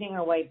of finding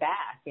our way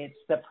back. It's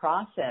the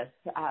process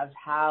of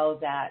how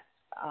that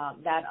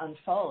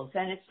unfolds.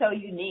 And it's so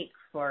unique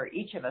for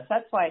each of us.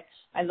 That's why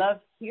I love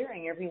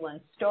hearing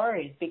everyone's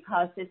stories,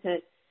 because it's a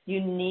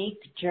unique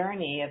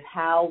journey of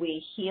how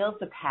we heal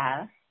the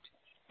past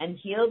and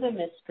heal the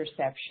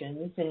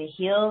misperceptions and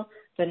heal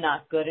the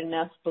not good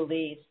enough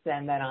beliefs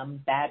and that I'm a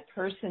bad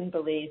person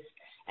beliefs,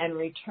 and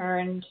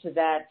return to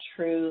that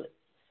true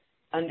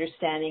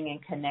understanding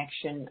and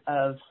connection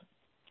of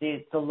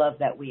the love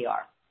that we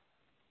are.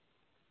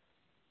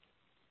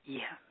 Yeah.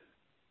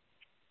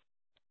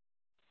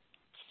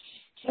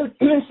 So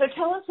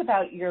tell us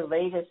about your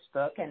latest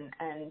book, and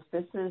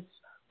this is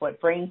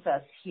what brings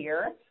us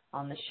here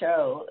on the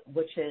show,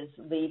 which is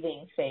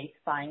Leaving Faith,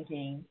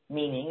 Finding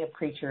Meaning, A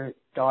Preacher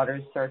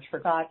Daughter's Search for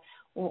God.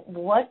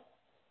 What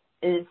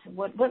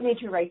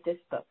made you write this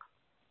book?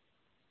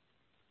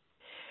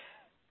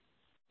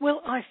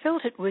 Well, I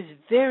felt it was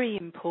very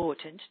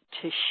important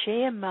to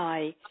share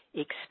my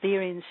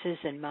experiences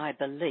and my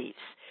beliefs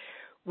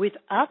with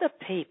other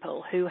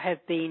people who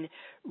have been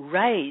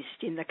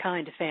raised in the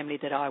kind of family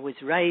that I was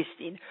raised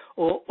in,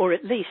 or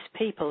at least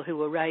people who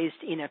were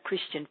raised in a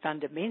Christian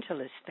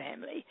fundamentalist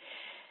family.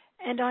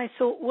 And I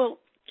thought, well,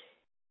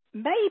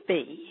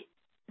 maybe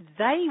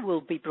they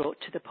will be brought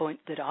to the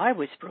point that I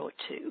was brought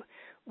to,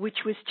 which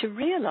was to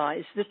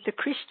realize that the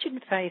Christian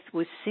faith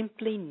was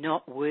simply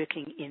not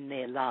working in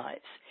their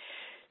lives.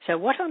 So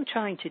what I'm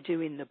trying to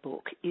do in the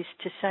book is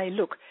to say,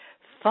 look,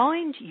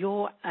 find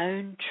your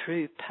own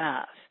true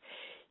path.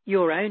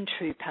 Your own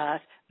true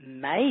path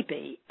may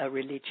be a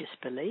religious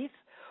belief,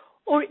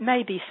 or it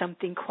may be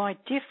something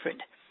quite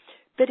different.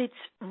 But it's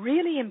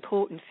really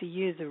important for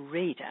you, the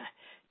reader,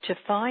 to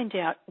find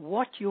out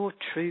what your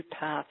true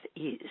path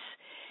is.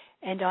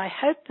 And I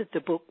hope that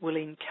the book will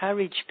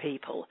encourage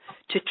people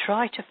to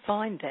try to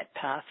find that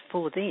path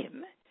for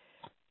them.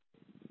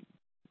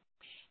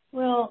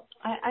 Well,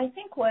 I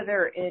think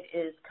whether it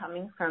is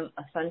coming from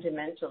a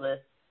fundamentalist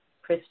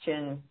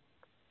Christian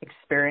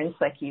experience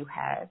like you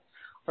had,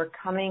 or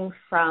coming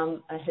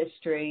from a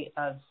history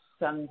of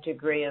some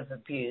degree of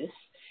abuse.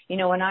 You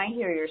know, when I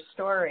hear your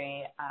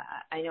story,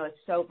 I know it's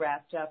so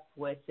wrapped up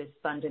with this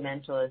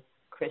fundamentalist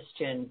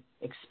Christian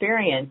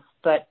experience,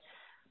 but,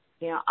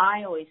 you know,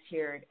 I always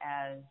hear it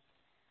as,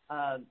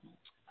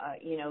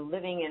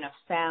 living in a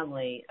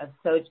family of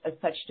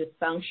such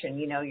dysfunction.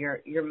 You know,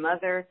 your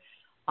mother,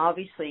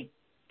 obviously,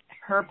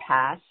 her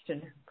past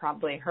and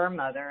probably her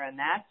mother on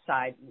that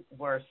side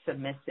were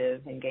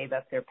submissive and gave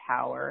up their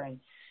power.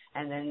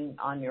 And then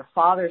on your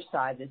father's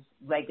side, this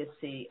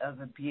legacy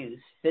of abuse,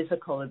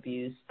 physical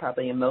abuse,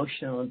 probably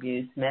emotional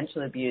abuse,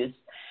 mental abuse.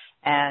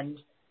 And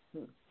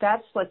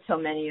that's what so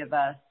many of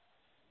us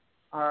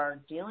are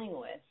dealing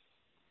with.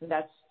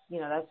 That's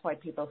why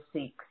people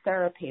seek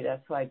therapy.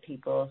 That's why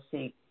people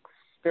seek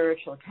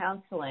spiritual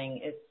counseling.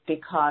 It's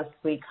because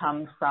we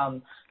come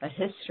from a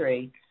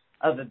history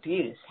of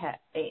abuse,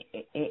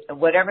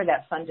 whatever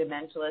that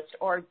fundamentalist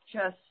or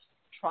just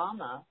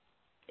trauma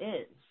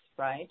is,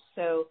 right?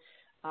 So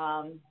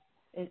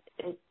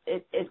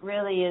it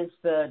really is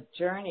the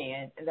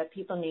journey that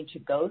people need to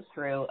go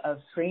through of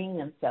freeing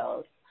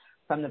themselves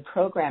from the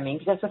programming,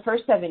 because the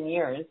first 7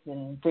 years,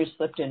 and Bruce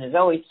Lipton is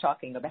always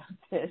talking about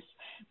this,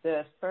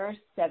 the first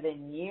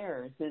 7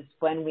 years is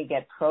when we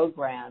get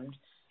programmed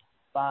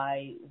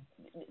by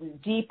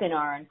deep in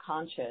our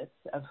unconscious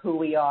of who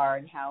we are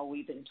and how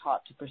we've been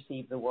taught to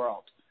perceive the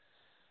world.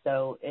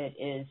 So it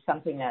is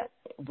something that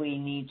we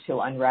need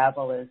to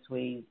unravel as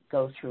we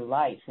go through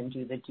life and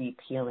do the deep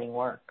healing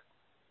work.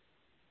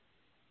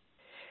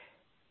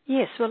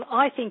 Yes, well,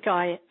 I think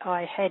I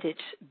had it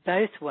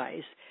both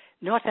ways.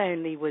 Not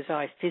only was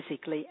I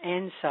physically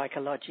and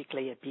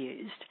psychologically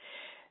abused,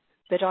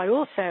 but I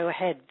also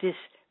had this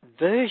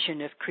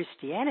version of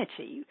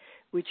Christianity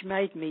which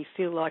made me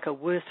feel like a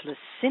worthless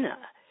sinner.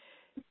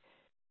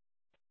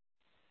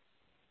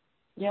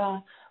 Yeah.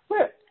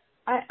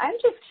 I'm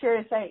just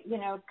curious,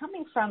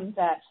 coming from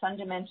that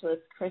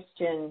fundamentalist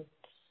Christian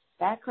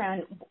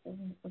background,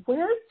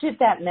 how did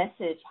that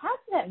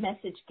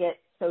message get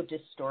so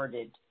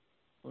distorted,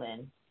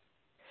 Lynn?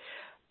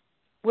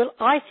 Well,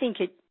 I think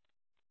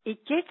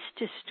it gets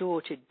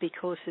distorted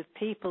because of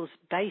people's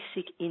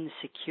basic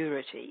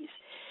insecurities.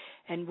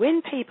 And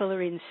when people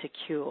are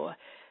insecure,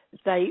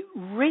 they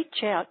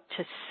reach out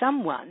to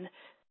someone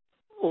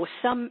or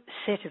some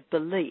set of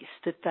beliefs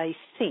that they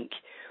think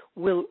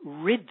will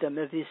rid them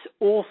of this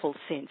awful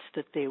sense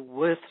that they're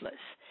worthless.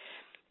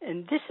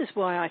 And this is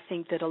why I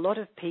think that a lot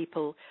of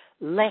people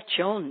latch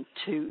on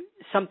to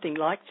something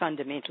like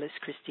fundamentalist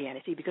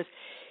Christianity, because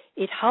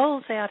it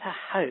holds out a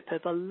hope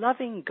of a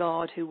loving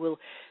God who will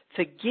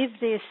forgive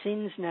their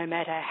sins no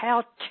matter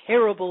how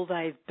terrible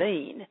they've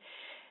been.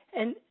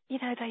 And,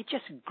 they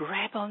just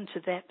grab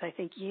onto that. They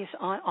think, yes,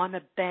 I'm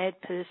a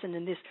bad person,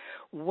 and this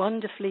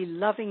wonderfully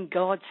loving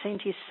God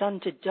sent his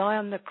son to die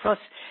on the cross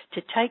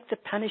to take the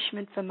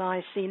punishment for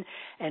my sin,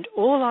 and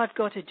all I've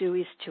got to do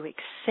is to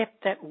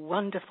accept that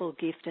wonderful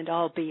gift and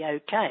I'll be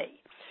okay.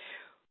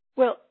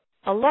 Well,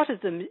 a lot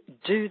of them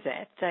do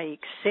that. They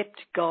accept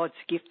God's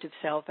gift of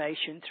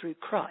salvation through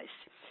Christ.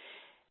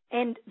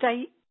 And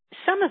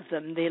some of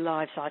them, their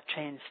lives are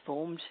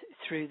transformed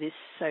through this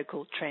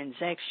so-called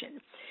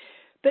transaction.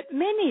 But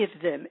many of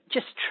them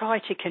just try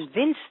to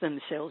convince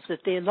themselves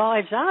that their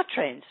lives are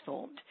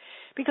transformed,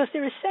 because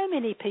there are so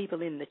many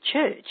people in the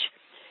church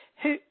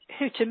who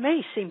to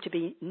me seem to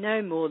be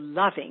no more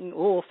loving,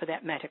 or for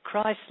that matter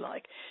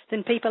Christ-like,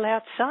 than people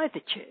outside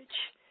the church.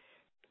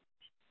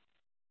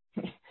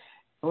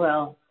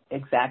 Well,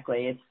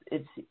 exactly.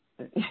 It's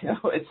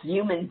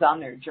humans on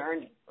their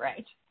journey,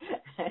 right?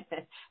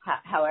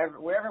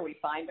 However, wherever we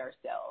find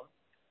ourselves,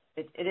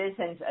 it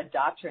isn't a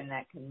doctrine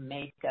that can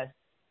make us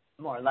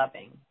more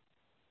loving.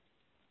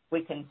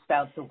 We can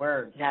spout the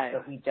words,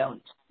 but we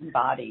don't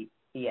embody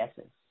the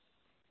essence.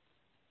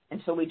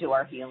 And so we do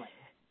our healing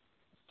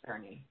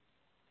journey.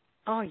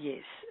 Oh,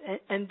 yes.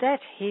 And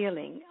that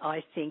healing,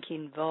 I think,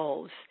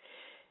 involves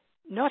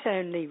not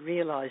only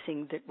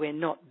realizing that we're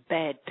not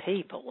bad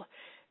people,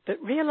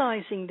 but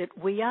realizing that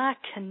we are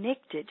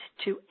connected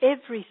to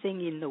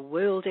everything in the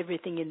world,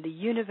 everything in the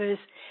universe,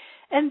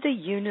 and the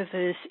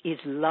universe is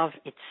love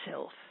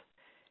itself.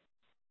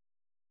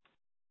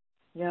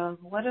 Yeah,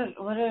 what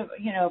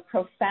a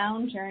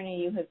profound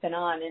journey you have been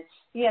on. And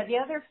the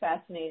other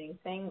fascinating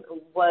thing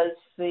was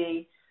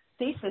the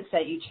thesis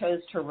that you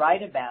chose to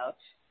write about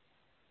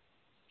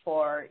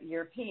for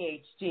your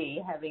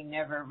PhD, having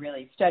never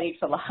really studied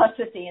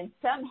philosophy, and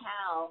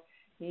somehow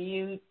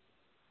you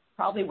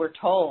probably were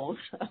told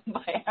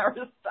by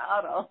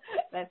Aristotle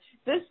that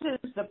this is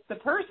the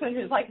person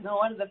who's like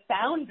one of the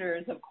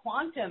founders of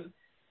quantum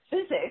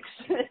physics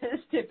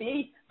to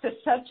be the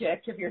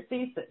subject of your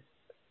thesis?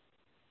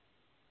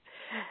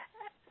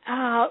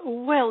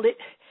 Well,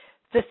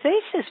 the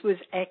thesis was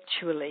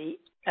actually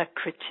a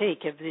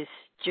critique of this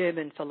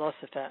German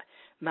philosopher,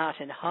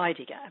 Martin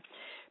Heidegger.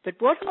 But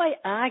what I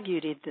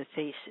argued in the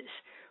thesis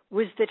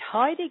was that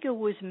Heidegger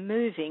was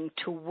moving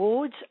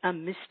towards a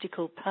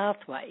mystical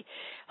pathway.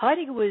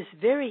 Heidegger was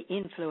very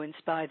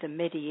influenced by the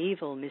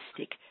medieval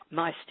mystic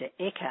Meister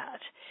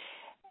Eckhart.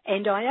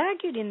 And I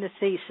argued in the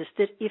thesis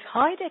that if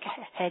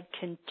Heidegger had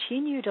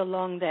continued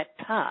along that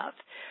path,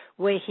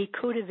 where he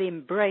could have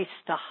embraced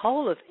the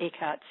whole of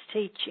Eckhart's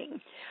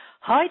teaching,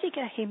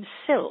 Heidegger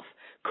himself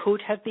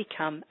could have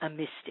become a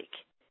mystic.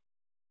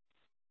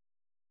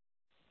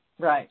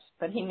 Right,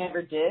 but he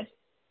never did?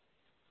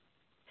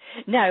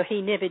 No,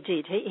 he never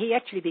did. He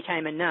actually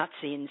became a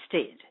Nazi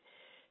instead.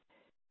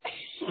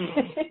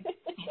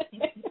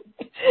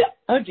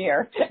 Oh,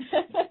 dear.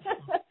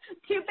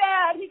 Too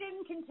bad he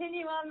didn't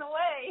continue on the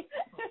way.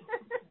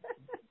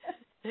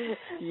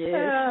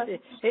 Yes.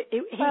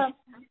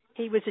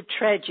 He was a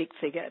tragic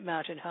figure,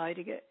 Martin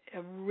Heidegger,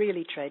 a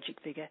really tragic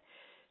figure.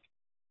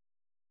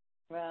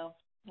 Well,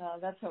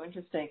 that's so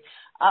interesting.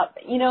 I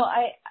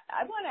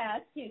want to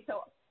ask you,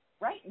 so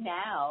right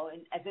now,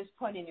 at this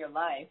point in your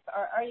life,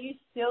 are you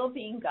still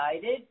being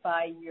guided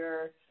by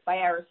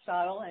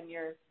Aristotle and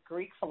your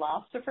Greek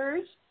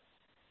philosophers?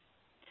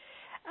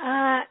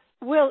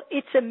 Well,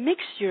 it's a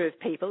mixture of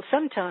people.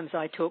 Sometimes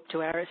I talk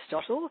to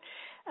Aristotle.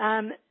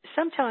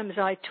 Sometimes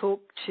I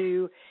talk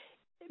to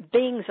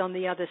beings on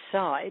the other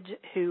side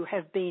who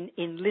have been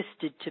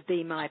enlisted to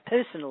be my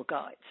personal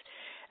guides.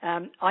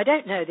 I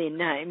don't know their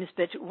names,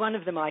 but one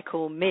of them I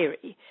call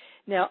Mary.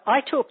 Now,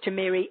 I talk to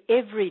Mary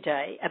every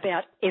day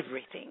about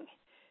everything.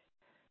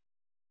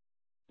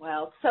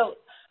 Well, so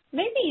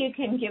maybe you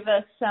can give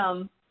us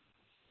some,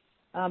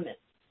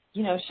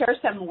 share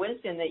some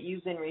wisdom that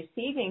you've been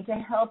receiving to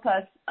help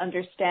us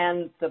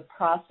understand the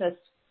process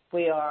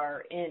we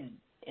are in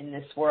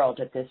this world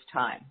at this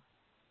time.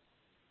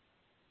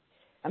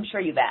 I'm sure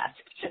you've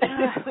asked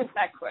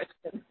that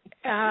question.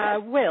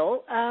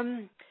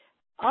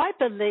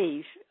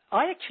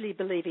 I actually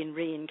believe in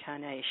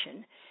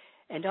reincarnation,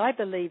 and I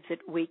believe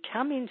that we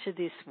come into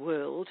this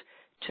world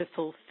to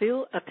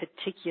fulfill a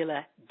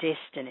particular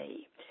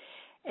destiny.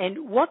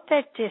 And what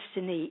that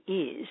destiny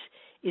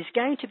is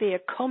going to be a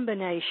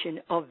combination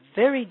of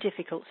very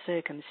difficult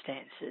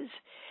circumstances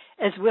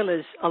as well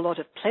as a lot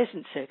of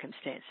pleasant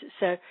circumstances.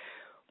 So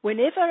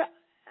whenever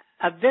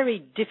a very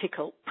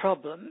difficult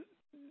problem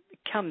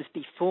comes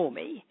before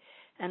me,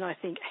 and I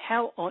think,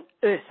 how on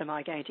earth am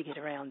I going to get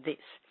around this?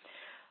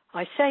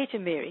 I say to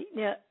Mary,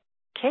 now,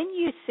 can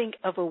you think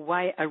of a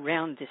way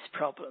around this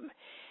problem?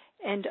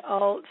 And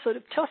I'll sort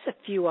of toss a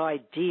few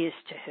ideas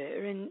to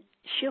her, and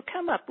she'll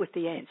come up with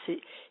the answer.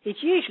 It's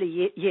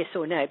usually yes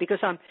or no, because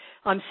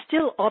I'm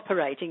still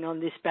operating on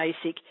this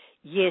basic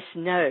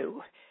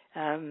yes-no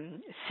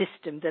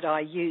system that I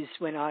used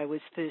when I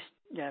was first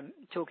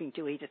talking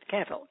to Edith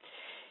Cavell.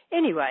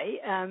 Anyway,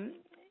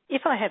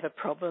 if I have a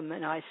problem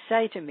and I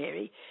say to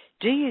Mary,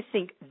 do you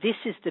think this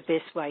is the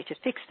best way to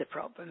fix the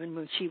problem?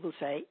 And she will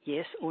say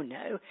yes or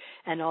no,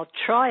 and I'll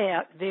try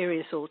out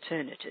various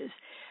alternatives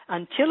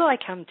until I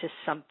come to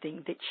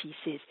something that she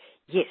says,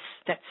 yes,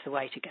 that's the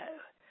way to go.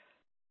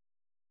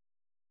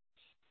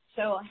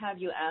 So have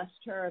you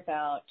asked her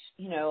about,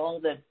 all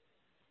the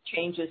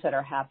changes that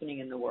are happening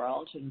in the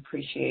world and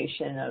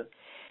appreciation of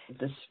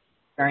this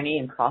journey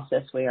and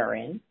process we are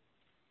in?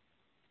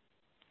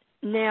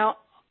 Now,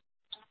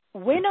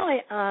 when I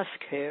ask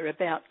her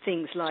about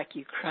things like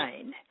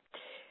Ukraine,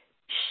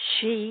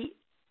 she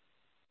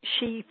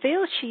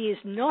feels she is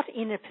not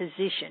in a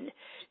position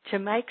to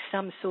make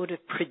some sort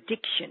of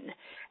prediction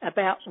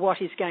about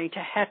what is going to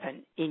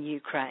happen in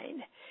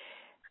Ukraine.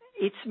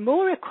 It's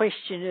more a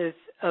question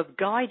of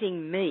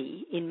guiding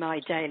me in my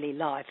daily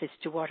life as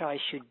to what I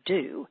should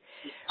do,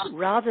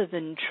 rather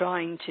than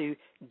trying to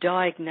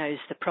diagnose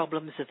the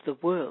problems of the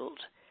world.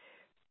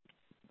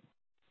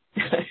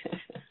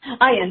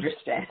 I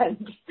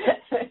understand.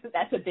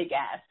 That's a big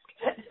ask,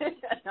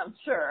 I'm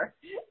sure.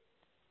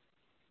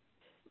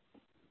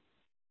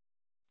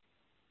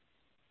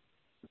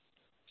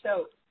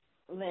 So,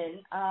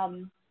 Lynn,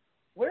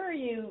 where are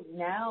you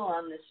now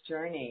on this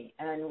journey,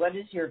 and what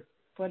is your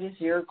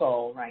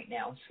goal right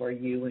now for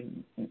you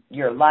and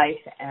your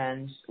life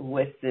and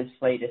with this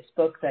latest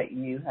book that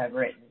you have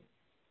written?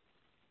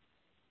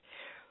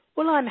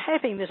 Well, I'm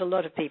hoping that a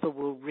lot of people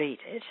will read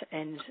it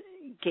and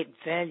get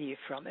value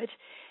from it.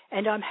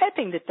 And I'm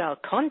hoping that they'll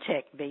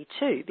contact me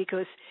too,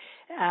 because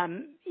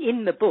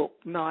in the book,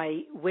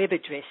 my web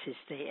address is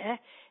there.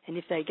 And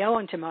if they go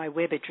onto my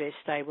web address,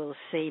 they will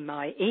see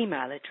my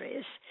email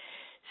address.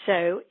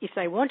 So if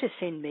they want to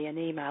send me an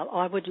email,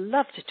 I would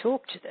love to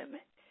talk to them.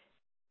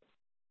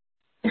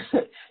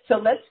 So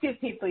let's give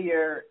people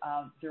your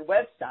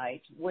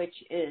website, which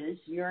is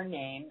your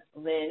name,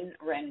 Lynn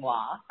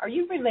Renoir. Are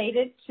you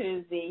related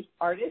to the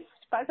artist,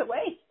 by the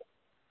way?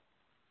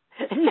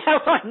 No,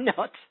 I'm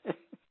not.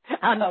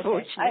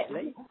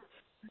 Unfortunately. Okay.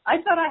 I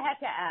thought I had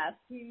to ask.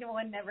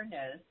 One never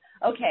knows.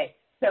 Okay,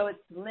 so it's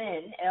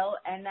Lynne,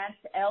 and that's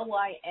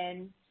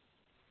Lynnne,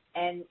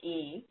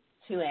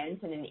 2 N's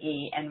and an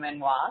E, and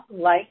Renoir,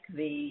 like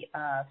the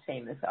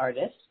famous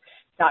artist,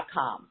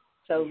 .com.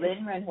 So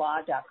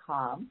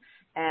LynneRenoir.com.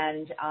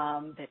 And,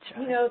 That's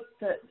right. you know,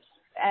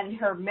 and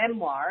her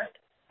memoir,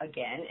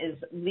 again, is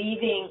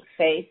Leaving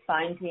Faith,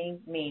 Finding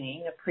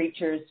Meaning, A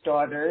Preacher's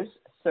Daughter's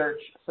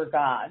Search for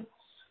God.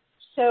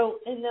 So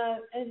in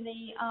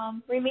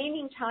the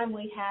remaining time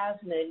we have,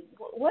 Lynne,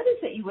 what is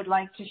it you would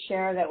like to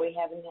share that we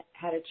haven't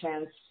had a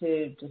chance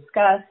to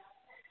discuss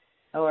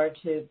or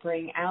to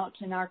bring out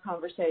in our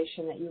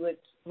conversation that you would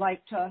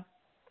like to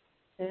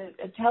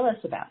tell us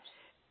about?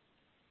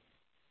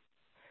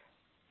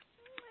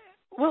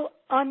 Well,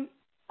 I'm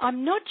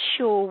not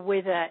sure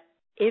whether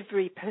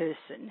every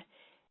person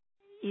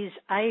is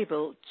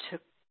able to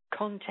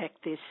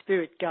contact their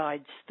spirit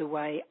guides the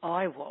way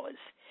I was.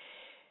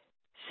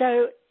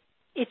 So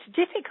it's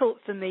difficult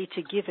for me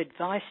to give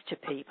advice to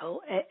people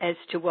as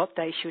to what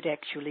they should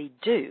actually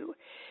do.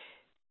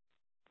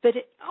 But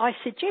I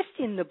suggest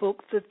in the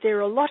book that there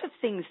are a lot of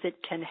things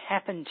that can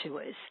happen to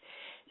us,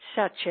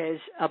 such as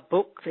a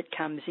book that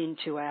comes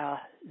into our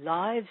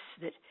lives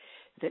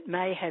that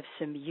may have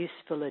some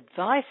useful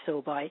advice,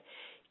 or by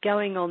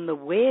going on the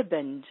web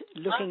and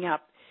looking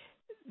up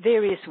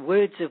various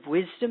words of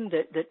wisdom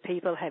that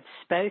people have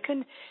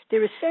spoken.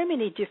 There are so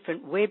many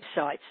different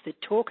websites that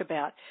talk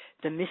about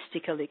the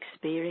mystical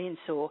experience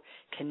or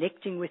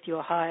connecting with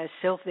your higher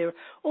self. There are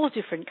all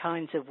different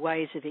kinds of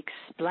ways of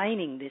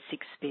explaining this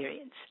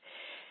experience.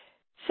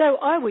 So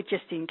I would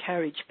just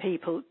encourage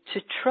people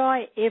to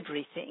try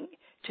everything,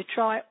 to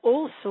try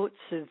all sorts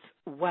of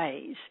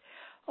ways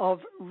of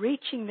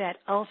reaching that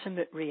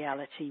ultimate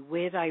reality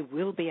where they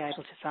will be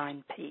able to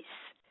find peace.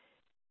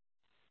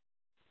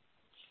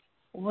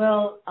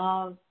 Well,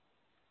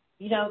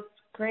 you know,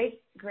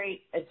 great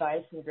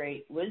advice and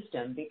great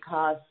wisdom,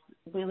 because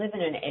we live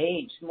in an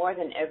age more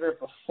than ever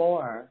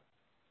before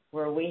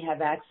where we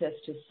have access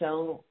to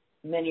so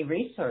many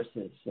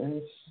resources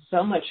and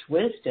so much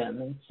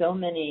wisdom and so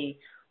many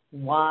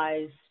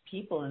wise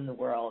people in the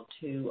world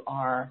who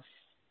are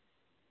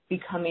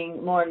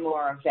becoming more and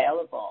more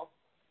available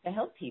to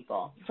help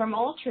people from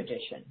all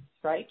traditions,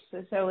 right?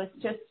 So it's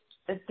just,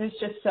 there's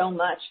just so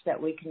much that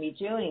we can be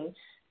doing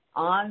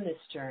on this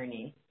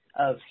journey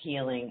of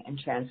healing and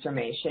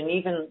transformation,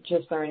 even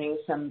just learning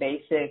some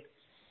basic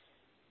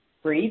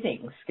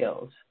breathing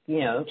skills. You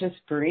know, just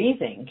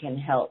breathing can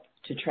help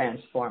to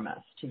transform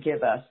us, to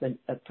give us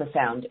a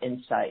profound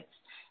insight,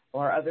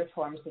 or other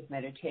forms of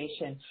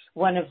meditation.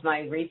 One of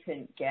my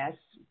recent guests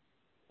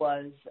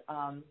was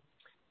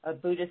a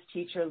Buddhist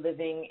teacher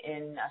living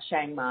in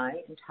Chiang Mai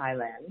in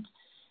Thailand,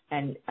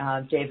 and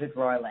David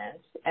Royland,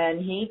 and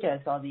he does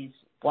all these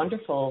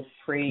wonderful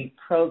free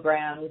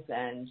programs,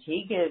 and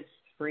he gives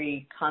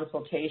free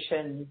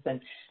consultations and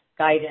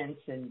guidance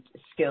and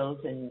skills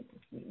in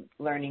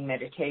learning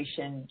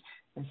meditation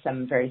and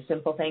some very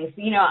simple things.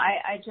 You know,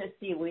 I just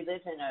see we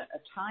live in a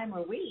time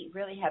where we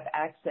really have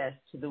access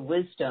to the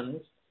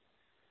wisdoms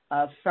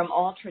from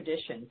all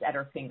traditions at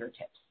our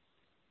fingertips.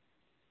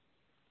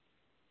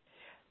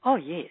 Oh,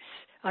 yes.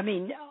 I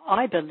mean,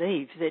 I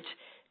believe that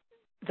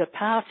the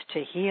path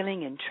to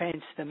healing and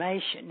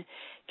transformation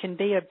can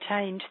be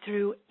obtained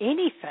through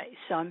any faith.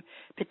 I'm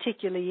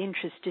particularly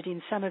interested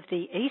in some of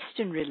the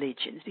Eastern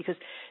religions because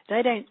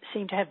they don't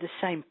seem to have the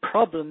same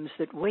problems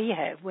that we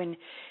have when,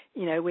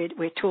 you know,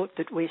 we're taught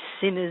that we're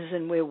sinners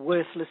and we're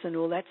worthless and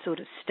all that sort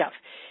of stuff.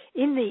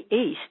 In the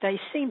East, they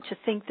seem to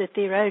think that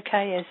they're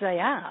okay as they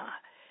are.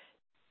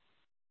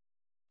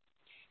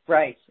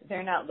 Right.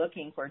 They're not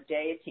looking for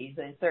deities.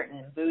 And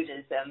certainly in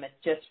Buddhism, it's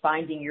just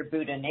finding your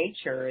Buddha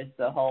nature is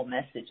the whole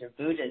message of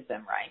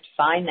Buddhism, right?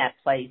 Find that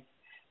place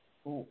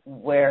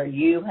where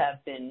you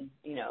have been,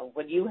 you know,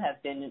 what you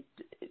have been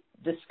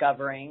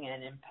discovering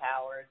and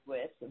empowered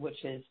with,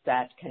 which is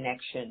that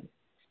connection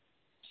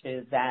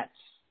to that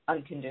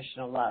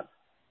unconditional love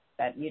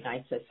that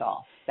unites us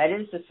all. That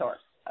is the source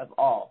of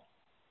all,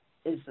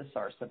 is the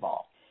source of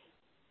all.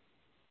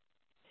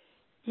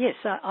 Yes,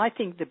 I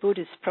think the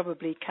Buddhists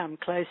probably come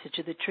closer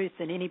to the truth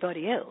than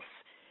anybody else.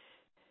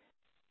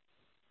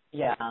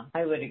 Yeah,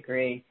 I would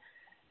agree.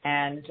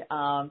 And,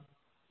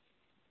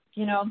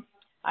 you know,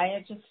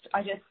 I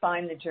just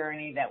find the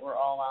journey that we're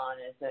all on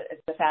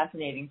it's a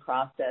fascinating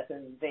process.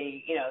 And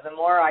the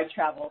more I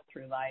travel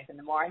through life and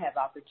the more I have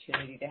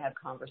opportunity to have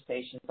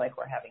conversations like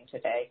we're having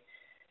today,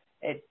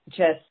 it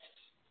just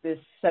is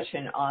such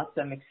an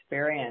awesome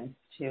experience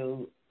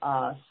to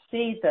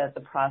see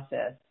the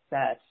process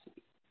that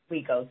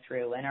we go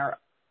through in our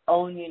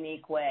own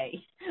unique way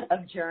of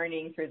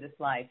journeying through this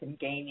life and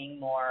gaining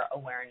more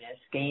awareness,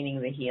 gaining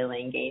the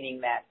healing,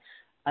 gaining that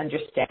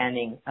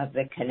understanding of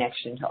the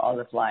connection to all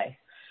of life.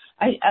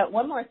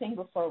 One more thing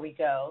before we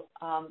go.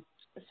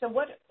 So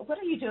what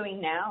are you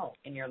doing now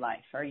in your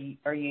life? Are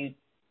you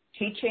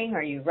teaching?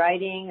 Are you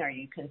writing? Are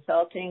you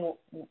consulting?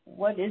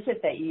 What is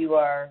it that you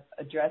are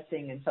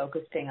addressing and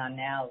focusing on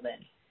now,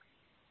 Lynne?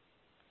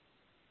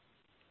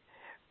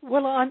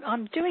 Well,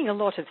 I'm doing a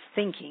lot of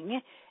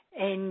thinking,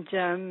 and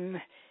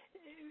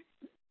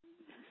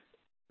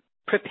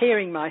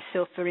preparing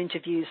myself for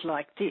interviews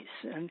like this,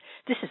 and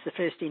this is the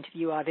first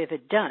interview I've ever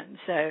done,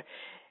 so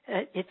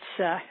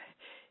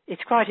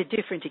it's quite a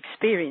different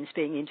experience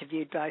being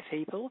interviewed by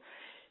people.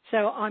 So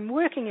I'm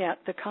working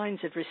out the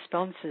kinds of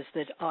responses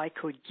that I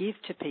could give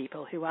to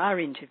people who are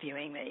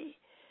interviewing me.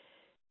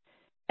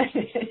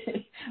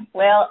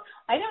 Well,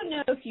 I don't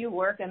know if you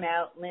work them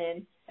out,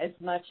 Lynn, as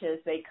much as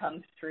they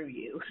come through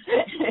you.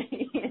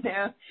 You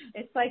know,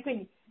 it's like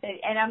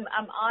and I'm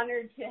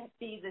honored to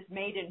be this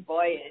maiden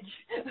voyage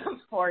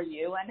for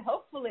you, and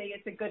hopefully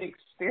it's a good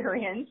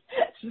experience.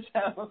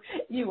 So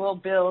you will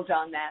build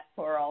on that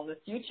for all the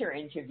future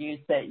interviews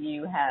that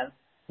you have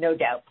no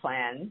doubt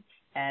planned.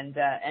 And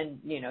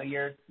you know,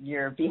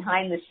 your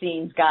behind the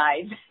scenes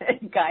guide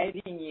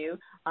guiding you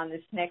on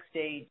this next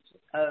stage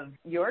of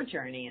your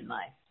journey in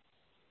life.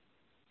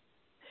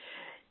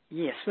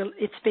 Yes, well,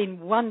 it's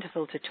been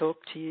wonderful to talk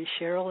to you,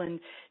 Cheryl,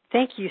 and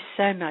thank you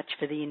so much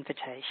for the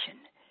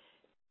invitation.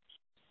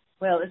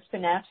 Well, it's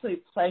been an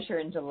absolute pleasure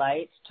and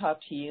delight to talk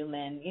to you,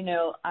 Lynn. You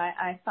know,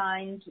 I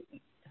find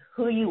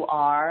who you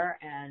are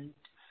and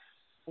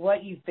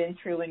what you've been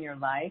through in your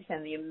life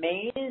and the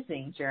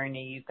amazing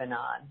journey you've been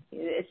on.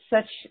 It's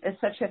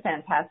such a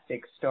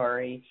fantastic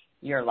story,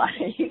 your life,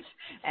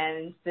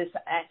 and this,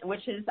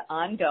 which is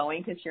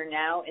ongoing because you're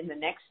now in the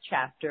next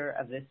chapter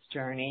of this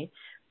journey.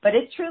 But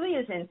it truly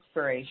is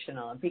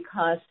inspirational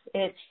because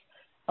it's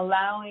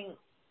allowing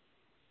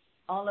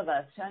all of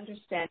us to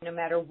understand, no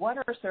matter what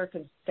our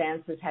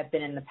circumstances have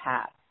been in the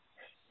past,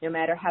 no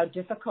matter how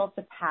difficult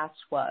the past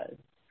was,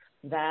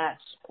 that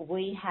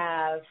we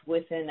have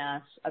within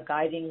us a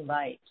guiding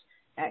light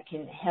that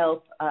can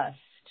help us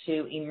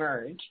to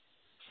emerge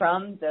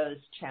from those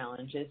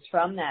challenges,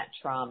 from that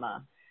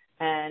trauma,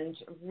 and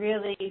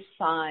really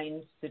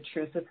find the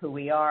truth of who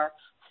we are,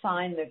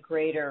 find the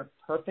greater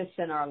purpose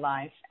in our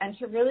life, and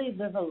to really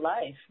live a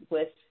life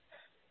with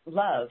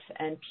love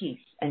and peace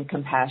and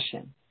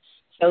compassion.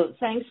 So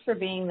thanks for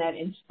being that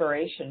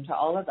inspiration to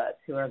all of us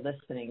who are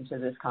listening to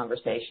this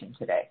conversation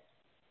today.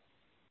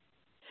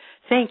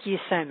 Thank you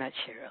so much,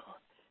 Cheryl.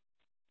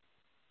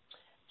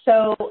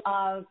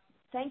 So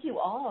thank you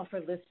all for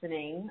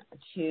listening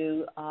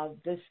to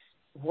this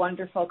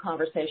wonderful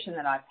conversation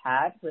that I've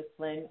had with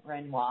Lynn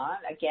Renoir.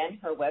 Again,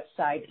 her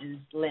website is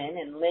Lynn,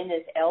 and Lynn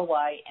is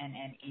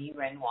Lynne,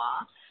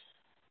 Renoir,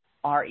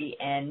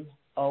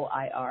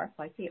 Renoir,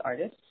 like the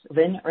artist,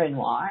 Lynn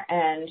Renoir.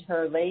 And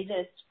her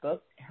latest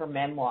book, her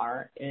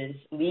memoir, is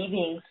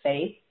Leaving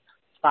Faith,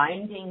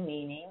 Finding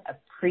Meaning, A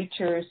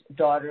Preacher's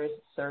Daughter's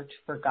Search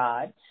for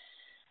God.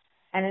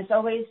 And as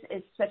always,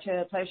 it's such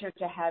a pleasure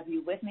to have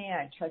you with me.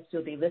 I trust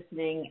you'll be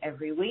listening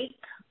every week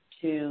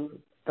to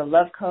The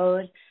Love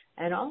Code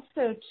and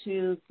also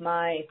to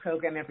my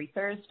program every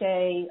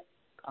Thursday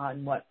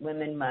on What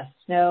Women Must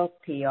Know,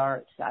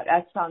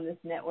 that's on this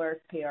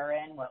network,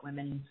 PRN, What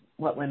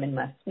Women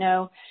Must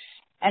Know.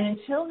 And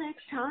until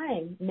next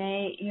time,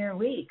 may your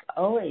week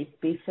always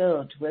be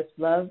filled with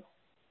love,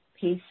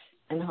 peace,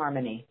 and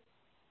harmony.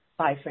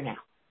 Bye for now.